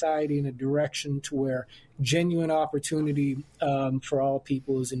move society in a direction to where genuine opportunity for all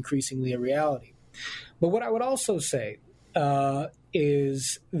people is increasingly a reality. But what I would also say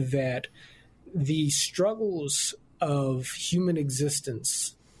is that the struggles of human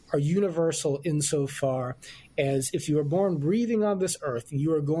existence are universal insofar as if you are born breathing on this earth,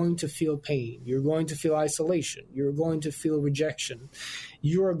 you are going to feel pain. You're going to feel isolation. You're going to feel rejection.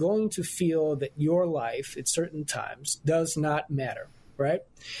 You are going to feel that your life at certain times does not matter, right?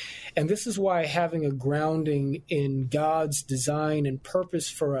 And this is why having a grounding in God's design and purpose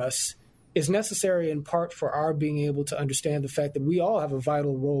for us is necessary in part for our being able to understand the fact that we all have a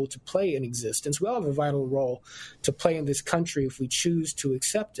vital role to play in existence. We all have a vital role to play in this country if we choose to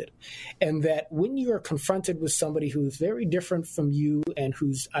accept it. And that when you are confronted with somebody who is very different from you and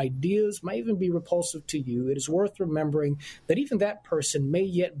whose ideas might even be repulsive to you, it is worth remembering that even that person may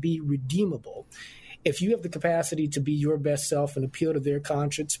yet be redeemable if you have the capacity to be your best self and appeal to their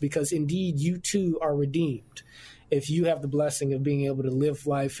conscience, because indeed you too are redeemed. If you have the blessing of being able to live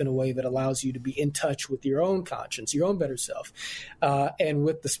life in a way that allows you to be in touch with your own conscience, your own better self, and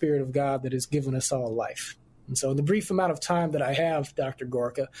with the Spirit of God that has given us all life. And so in the brief amount of time that I have, Dr.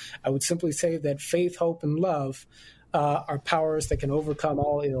 Gorka, I would simply say that faith, hope, and love are powers that can overcome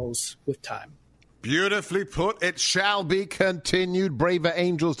all ills with time. Beautifully put. It shall be continued.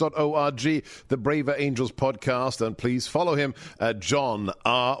 BraverAngels.org, the Braver Angels podcast. And please follow him at John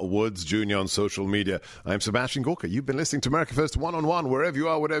R. Woods Jr. on social media. I'm Sebastian Gorka. You've been listening to America First One-on-One, wherever you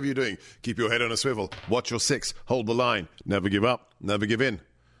are, whatever you're doing. Keep your head on a swivel. Watch your six. Hold the line. Never give up. Never give in.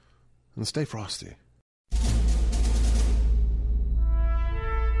 And stay frosty.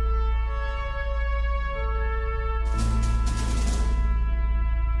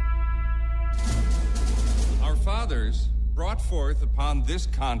 Fathers brought forth upon this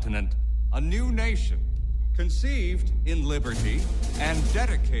continent a new nation, conceived in liberty and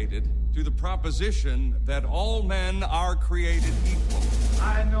dedicated to the proposition that all men are created equal.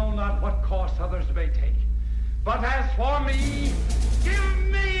 I know not what course others may take, but as for me, give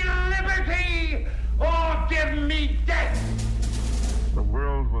me liberty or give me death. The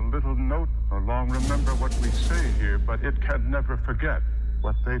world will little note nor long remember what we say here, but it can never forget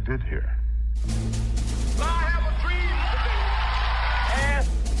what they did here. I have a dream today.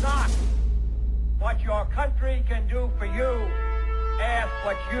 Ask not what your country can do for you. Ask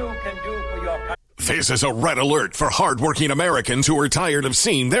what you can do for your country. This is a red alert for hardworking Americans who are tired of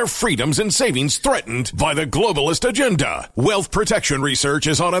seeing their freedoms and savings threatened by the globalist agenda. Wealth Protection Research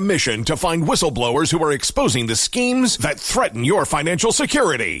is on a mission to find whistleblowers who are exposing the schemes that threaten your financial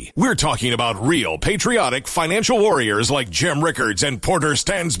security. We're talking about real, patriotic financial warriors like Jim Rickards and Porter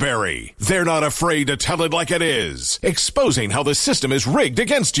Stansberry. They're not afraid to tell it like it is, exposing how the system is rigged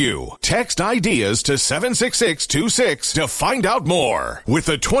against you. Text IDEAS to 76626 to find out more. With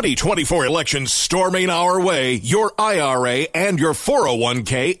the 2024 elections storming our way, your IRA and your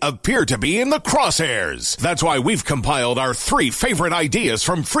 401k appear to be in the crosshairs. That's why we've compiled our 3 favorite ideas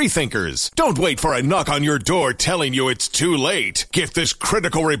from freethinkers. Don't wait for a knock on your door telling you it's too late. Get this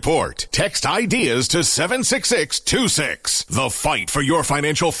critical report. Text IDEAS to 76626. The fight for your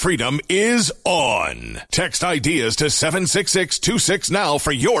financial freedom is on. Text IDEAS to 76626 now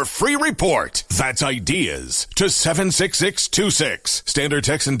for your free report. That's IDEAS to 76626. Standard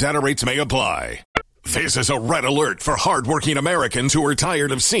text and data rates may apply. This is a red alert for hardworking Americans who are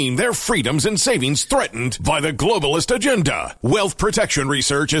tired of seeing their freedoms and savings threatened by the globalist agenda. Wealth Protection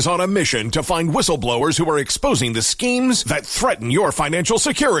Research is on a mission to find whistleblowers who are exposing the schemes that threaten your financial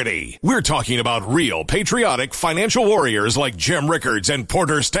security. We're talking about real, patriotic financial warriors like Jim Rickards and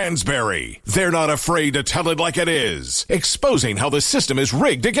Porter Stansberry. They're not afraid to tell it like it is, exposing how the system is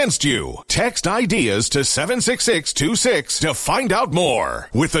rigged against you. Text IDEAS to 76626 to find out more.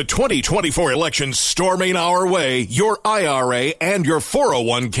 With the 2024 elections storming our way, your IRA and your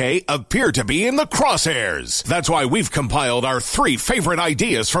 401k appear to be in the crosshairs. That's why we've compiled our 3 favorite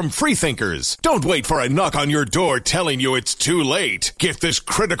ideas from freethinkers. Don't wait for a knock on your door telling you it's too late. Get this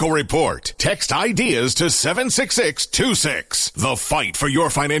critical report. Text IDEAS to 76626. The fight for your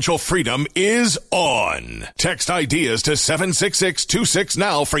financial freedom is on. Text IDEAS to 76626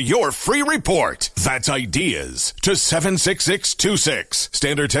 now for your free report. That's IDEAS to 76626.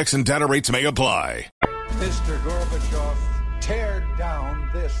 Standard text and data rates may apply. Mr. Gorbachev, tear down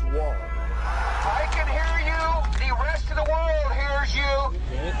this wall. I can hear you. The rest of the world hears you.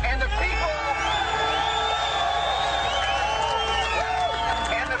 And the people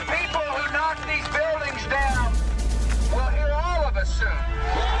who knock these buildings down will hear all of us soon.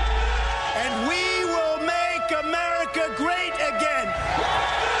 And we will make America America great again.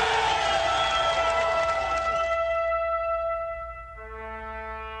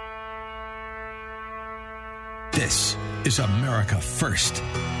 This is America First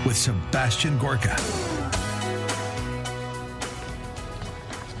with Sebastian Gorka.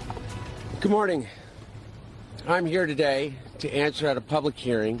 Good morning. I'm here today to answer at a public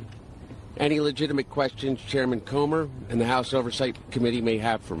hearing any legitimate questions Chairman Comer and the House Oversight Committee may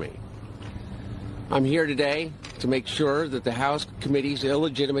have for me. I'm here today to make sure that the House Committee's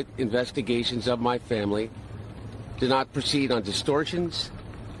illegitimate investigations of my family do not proceed on distortions,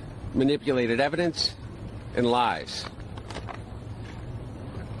 manipulated evidence, and lies.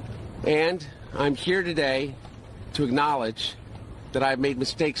 And I'm here today to acknowledge that I've made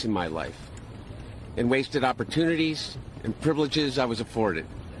mistakes in my life and wasted opportunities and privileges I was afforded.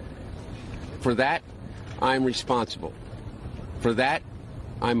 For that, I'm responsible. For that,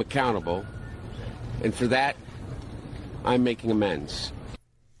 I'm accountable. And for that, I'm making amends.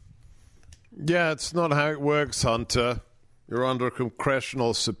 Yeah, it's not how it works, Hunter. You're under a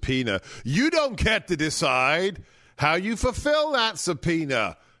congressional subpoena. You don't get to decide how you fulfill that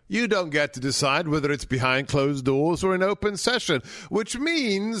subpoena. You don't get to decide whether it's behind closed doors or in open session, which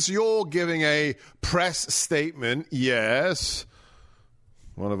means you're giving a press statement, yes.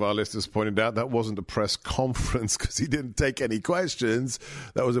 One of our listeners pointed out that wasn't a press conference because he didn't take any questions.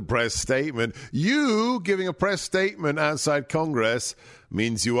 That was a press statement. You giving a press statement outside Congress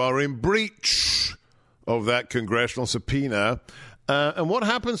means you are in breach of that congressional subpoena. And what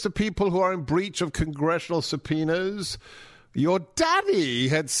happens to people who are in breach of congressional subpoenas? Your daddy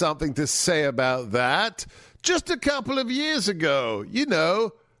had something to say about that just a couple of years ago. You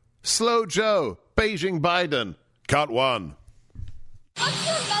know, Slow Joe, Beijing Biden, cut one. What's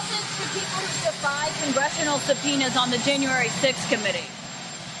your message to people who defy congressional subpoenas on the January 6th committee?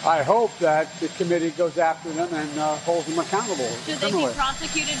 I hope that the committee goes after them and holds them accountable. Should they be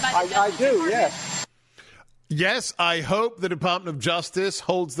prosecuted by the Justice Department? I do, yes. Yes, I hope the Department of Justice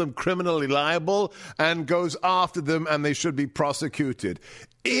holds them criminally liable and goes after them, and they should be prosecuted.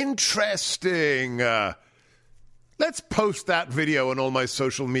 Interesting. Let's post that video on all my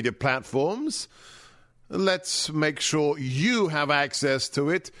social media platforms. Let's make sure you have access to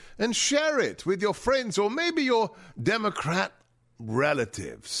it and share it with your friends or maybe your Democrat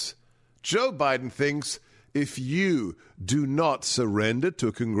relatives. Joe Biden thinks if you do not surrender to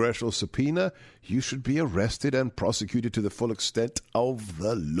a congressional subpoena, you should be arrested and prosecuted to the full extent of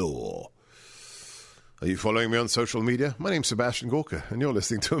the law. Are you following me on social media? My name's Sebastian Gorka, and you're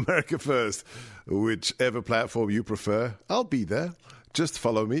listening to America First. Whichever platform you prefer, I'll be there. Just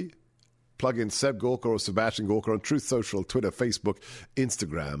follow me. Plug in Seb Gorka or Sebastian Gorka on Truth Social, Twitter, Facebook,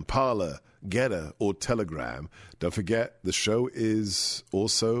 Instagram, Parler, Getter, or Telegram. Don't forget, the show is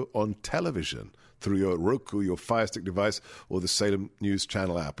also on television through your Roku, your Fire Stick device, or the Salem News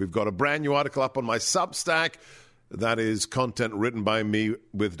Channel app. We've got a brand new article up on my Substack. That is content written by me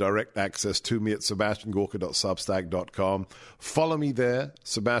with direct access to me at sebastiangorka.substack.com. Follow me there,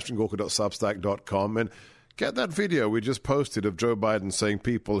 sebastiangorka.substack.com, and get that video we just posted of Joe Biden saying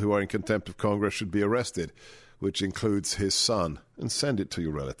people who are in contempt of Congress should be arrested, which includes his son, and send it to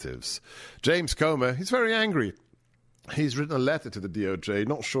your relatives. James Comer, he's very angry. He's written a letter to the DOJ.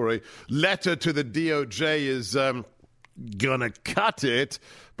 Not sure a letter to the DOJ is gonna cut it,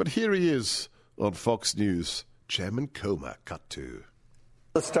 but here he is on Fox News. Chairman Comer, cut to.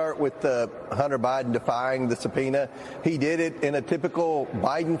 Let's start with Hunter Biden defying the subpoena. He did it in a typical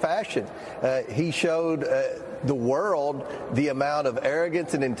Biden fashion. He showed the world the amount of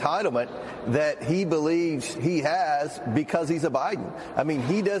arrogance and entitlement that he believes he has because he's a Biden. I mean,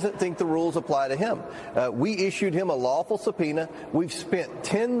 he doesn't think the rules apply to him. We issued him a lawful subpoena. We've spent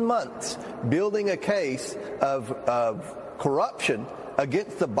 10 months building a case of corruption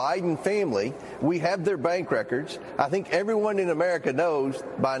against the Biden family. We have their bank records. I think everyone in America knows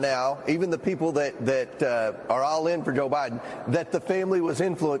by now, even the people that are all in for Joe Biden, that the family was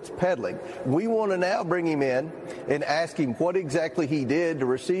influence peddling. We want to now bring him in and ask him what exactly he did to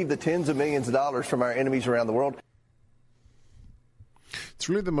receive the tens of millions of dollars from our enemies around the world. It's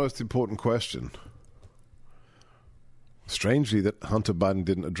really the most important question. Strangely, that Hunter Biden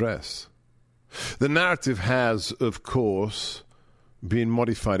didn't address. The narrative has, of course, been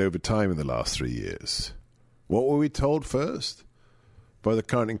modified over time in the last 3 years. What were we told first? By the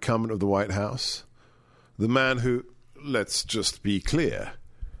current incumbent of the White House? The man who, let's just be clear,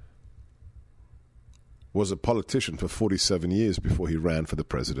 was a politician for 47 years before he ran for the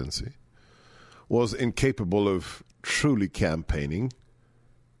presidency, was incapable of truly campaigning,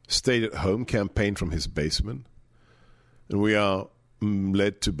 stayed at home, campaigned from his basement, and we are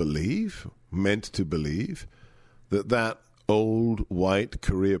led to believe, meant to believe, that old white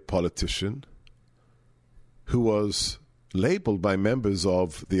career politician who was labeled by members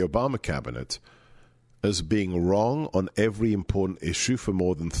of the Obama cabinet as being wrong on every important issue for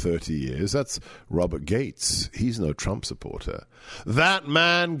more than 30 years. That's Robert Gates. He's no Trump supporter. That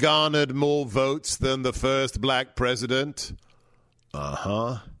man garnered more votes than the first black president.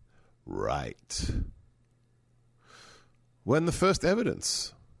 Right. When the first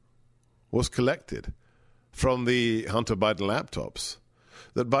evidence was collected from the Hunter Biden laptops,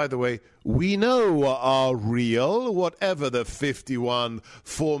 that, by the way, we know are real, whatever the 51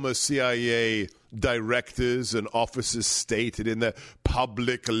 former CIA directors and officers stated in their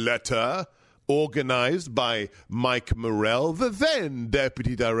public letter organized by Mike Morrell, the then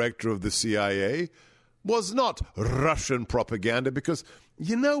deputy director of the CIA, was not Russian propaganda, because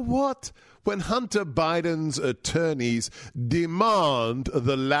you know what? When Hunter Biden's attorneys demand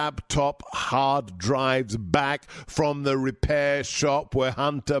the laptop hard drives back from the repair shop where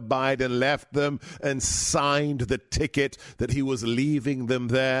Hunter Biden left them and signed the ticket that he was leaving them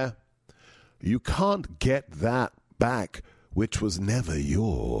there, you can't get that back, which was never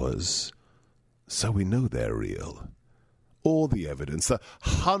yours. So we know they're real. All the evidence, the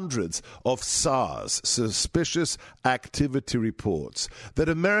hundreds of SARS, suspicious activity reports, that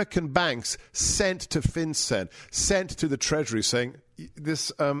American banks sent to FinCEN, sent to the Treasury saying,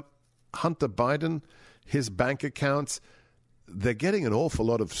 this Hunter Biden, his bank accounts, they're getting an awful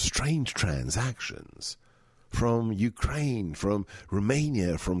lot of strange transactions from Ukraine, from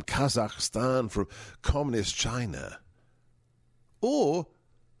Romania, from Kazakhstan, from communist China. Or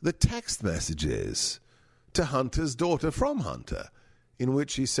the text messages to Hunter's daughter from Hunter, in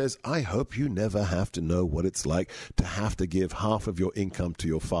which he says, I hope you never have to know what it's like to have to give half of your income to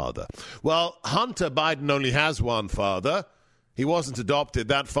your father. Well, Hunter Biden only has one father. He wasn't adopted.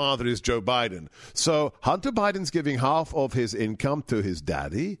 That father is Joe Biden. So Hunter Biden's giving half of his income to his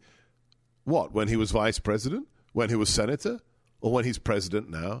daddy. What, when he was vice president? When he was senator? Or when he's president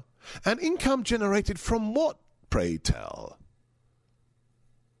now? And income generated from what, pray tell?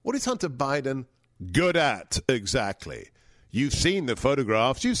 What is Hunter Biden good at, exactly? You've seen the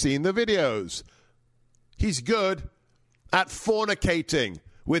photographs, you've seen the videos. He's good at fornicating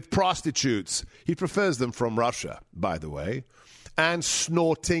with prostitutes. He prefers them from Russia, by the way. And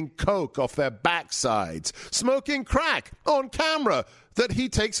snorting coke off their backsides. Smoking crack on camera that he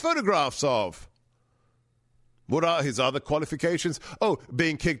takes photographs of. What are his other qualifications? Oh,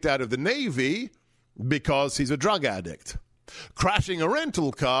 being kicked out of the Navy because he's a drug addict. Crashing a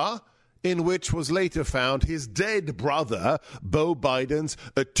rental car in which was later found his dead brother, Beau Biden's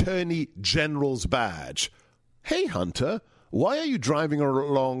Attorney General's badge. Hey, Hunter, why are you driving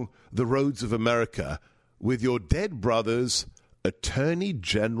along the roads of America with your dead brother's Attorney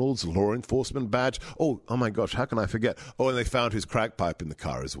General's law enforcement badge? Oh my gosh, how can I forget? Oh, and they found his crack pipe in the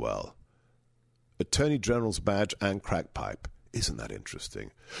car as well. Attorney General's badge and crack pipe. Isn't that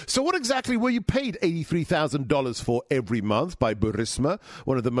interesting? So what exactly were you paid $83,000 for every month by Burisma,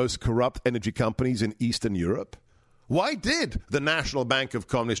 one of the most corrupt energy companies in Eastern Europe? Why did the National Bank of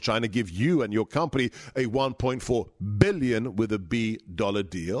Communist China give you and your company a $1.4 billion with a B dollar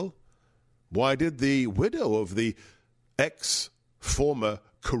deal? Why did the widow of the ex-former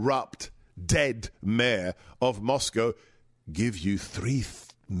corrupt dead mayor of Moscow give you $3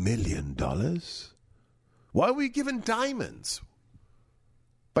 million? Why were you given diamonds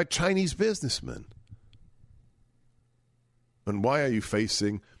by Chinese businessmen? And why are you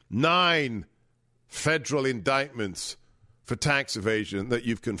facing 9 federal indictments for tax evasion that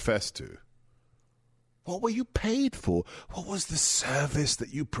you've confessed to? What were you paid for? What was the service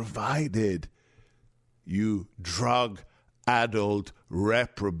that you provided? You drug-addled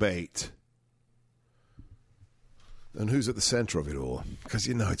reprobate. And who's at the center of it all? Because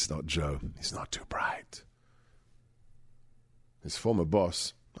you know it's not Joe. He's not too bright. His former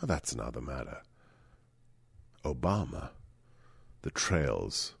boss, well, that's another matter. Obama. The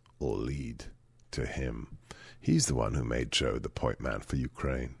trails all lead to him. He's the one who made Joe the point man for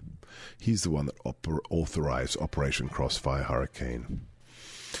Ukraine. He's the one that authorized Operation Crossfire Hurricane.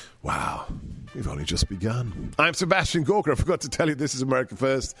 Wow, we've only just begun. I'm Sebastian Gorka. I forgot to tell you, this is America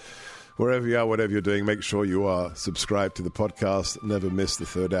First. Wherever you are, whatever you're doing, make sure you are subscribed to the podcast. Never miss the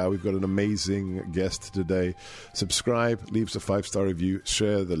third hour. We've got an amazing guest today. Subscribe, leave us a 5-star review,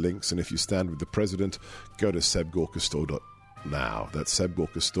 share the links, and if you stand with the president, go to sebgorkastore.now. That's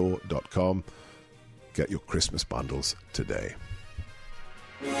sebgorkastore.com. Get your Christmas bundles today.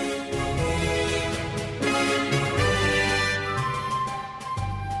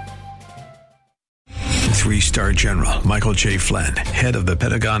 3 3-star general Michael J. Flynn, head of the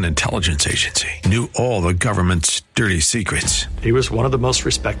Pentagon Intelligence Agency, knew all the government's dirty secrets. He was one of the most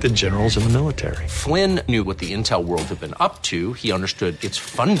respected generals in the military. Flynn knew what the intel world had been up to. He understood its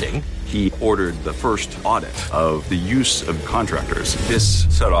funding. He ordered the first audit of the use of contractors. This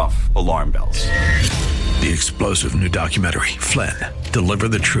set off alarm bells. The explosive new documentary, Flynn, Deliver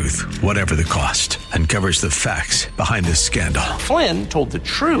the Truth, Whatever the Cost, uncovers the facts behind this scandal. Flynn told the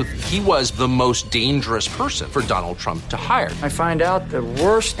truth. He was the most dangerous person for Donald Trump to hire. I find out the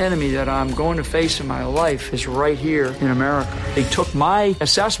worst enemy that I'm going to face in my life is right here in America. They took my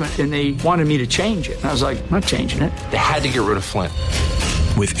assessment and they wanted me to change it. And I was like, I'm not changing it. They had to get rid of Flynn.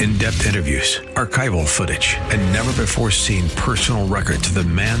 With in-depth interviews, archival footage, and never-before-seen personal records of the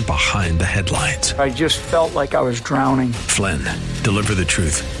man behind the headlines. I just felt like I was drowning. Flynn, Deliver the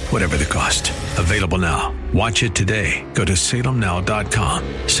Truth, Whatever the Cost. Available now. Watch it today. Go to salemnow.com.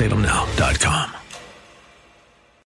 salemnow.com.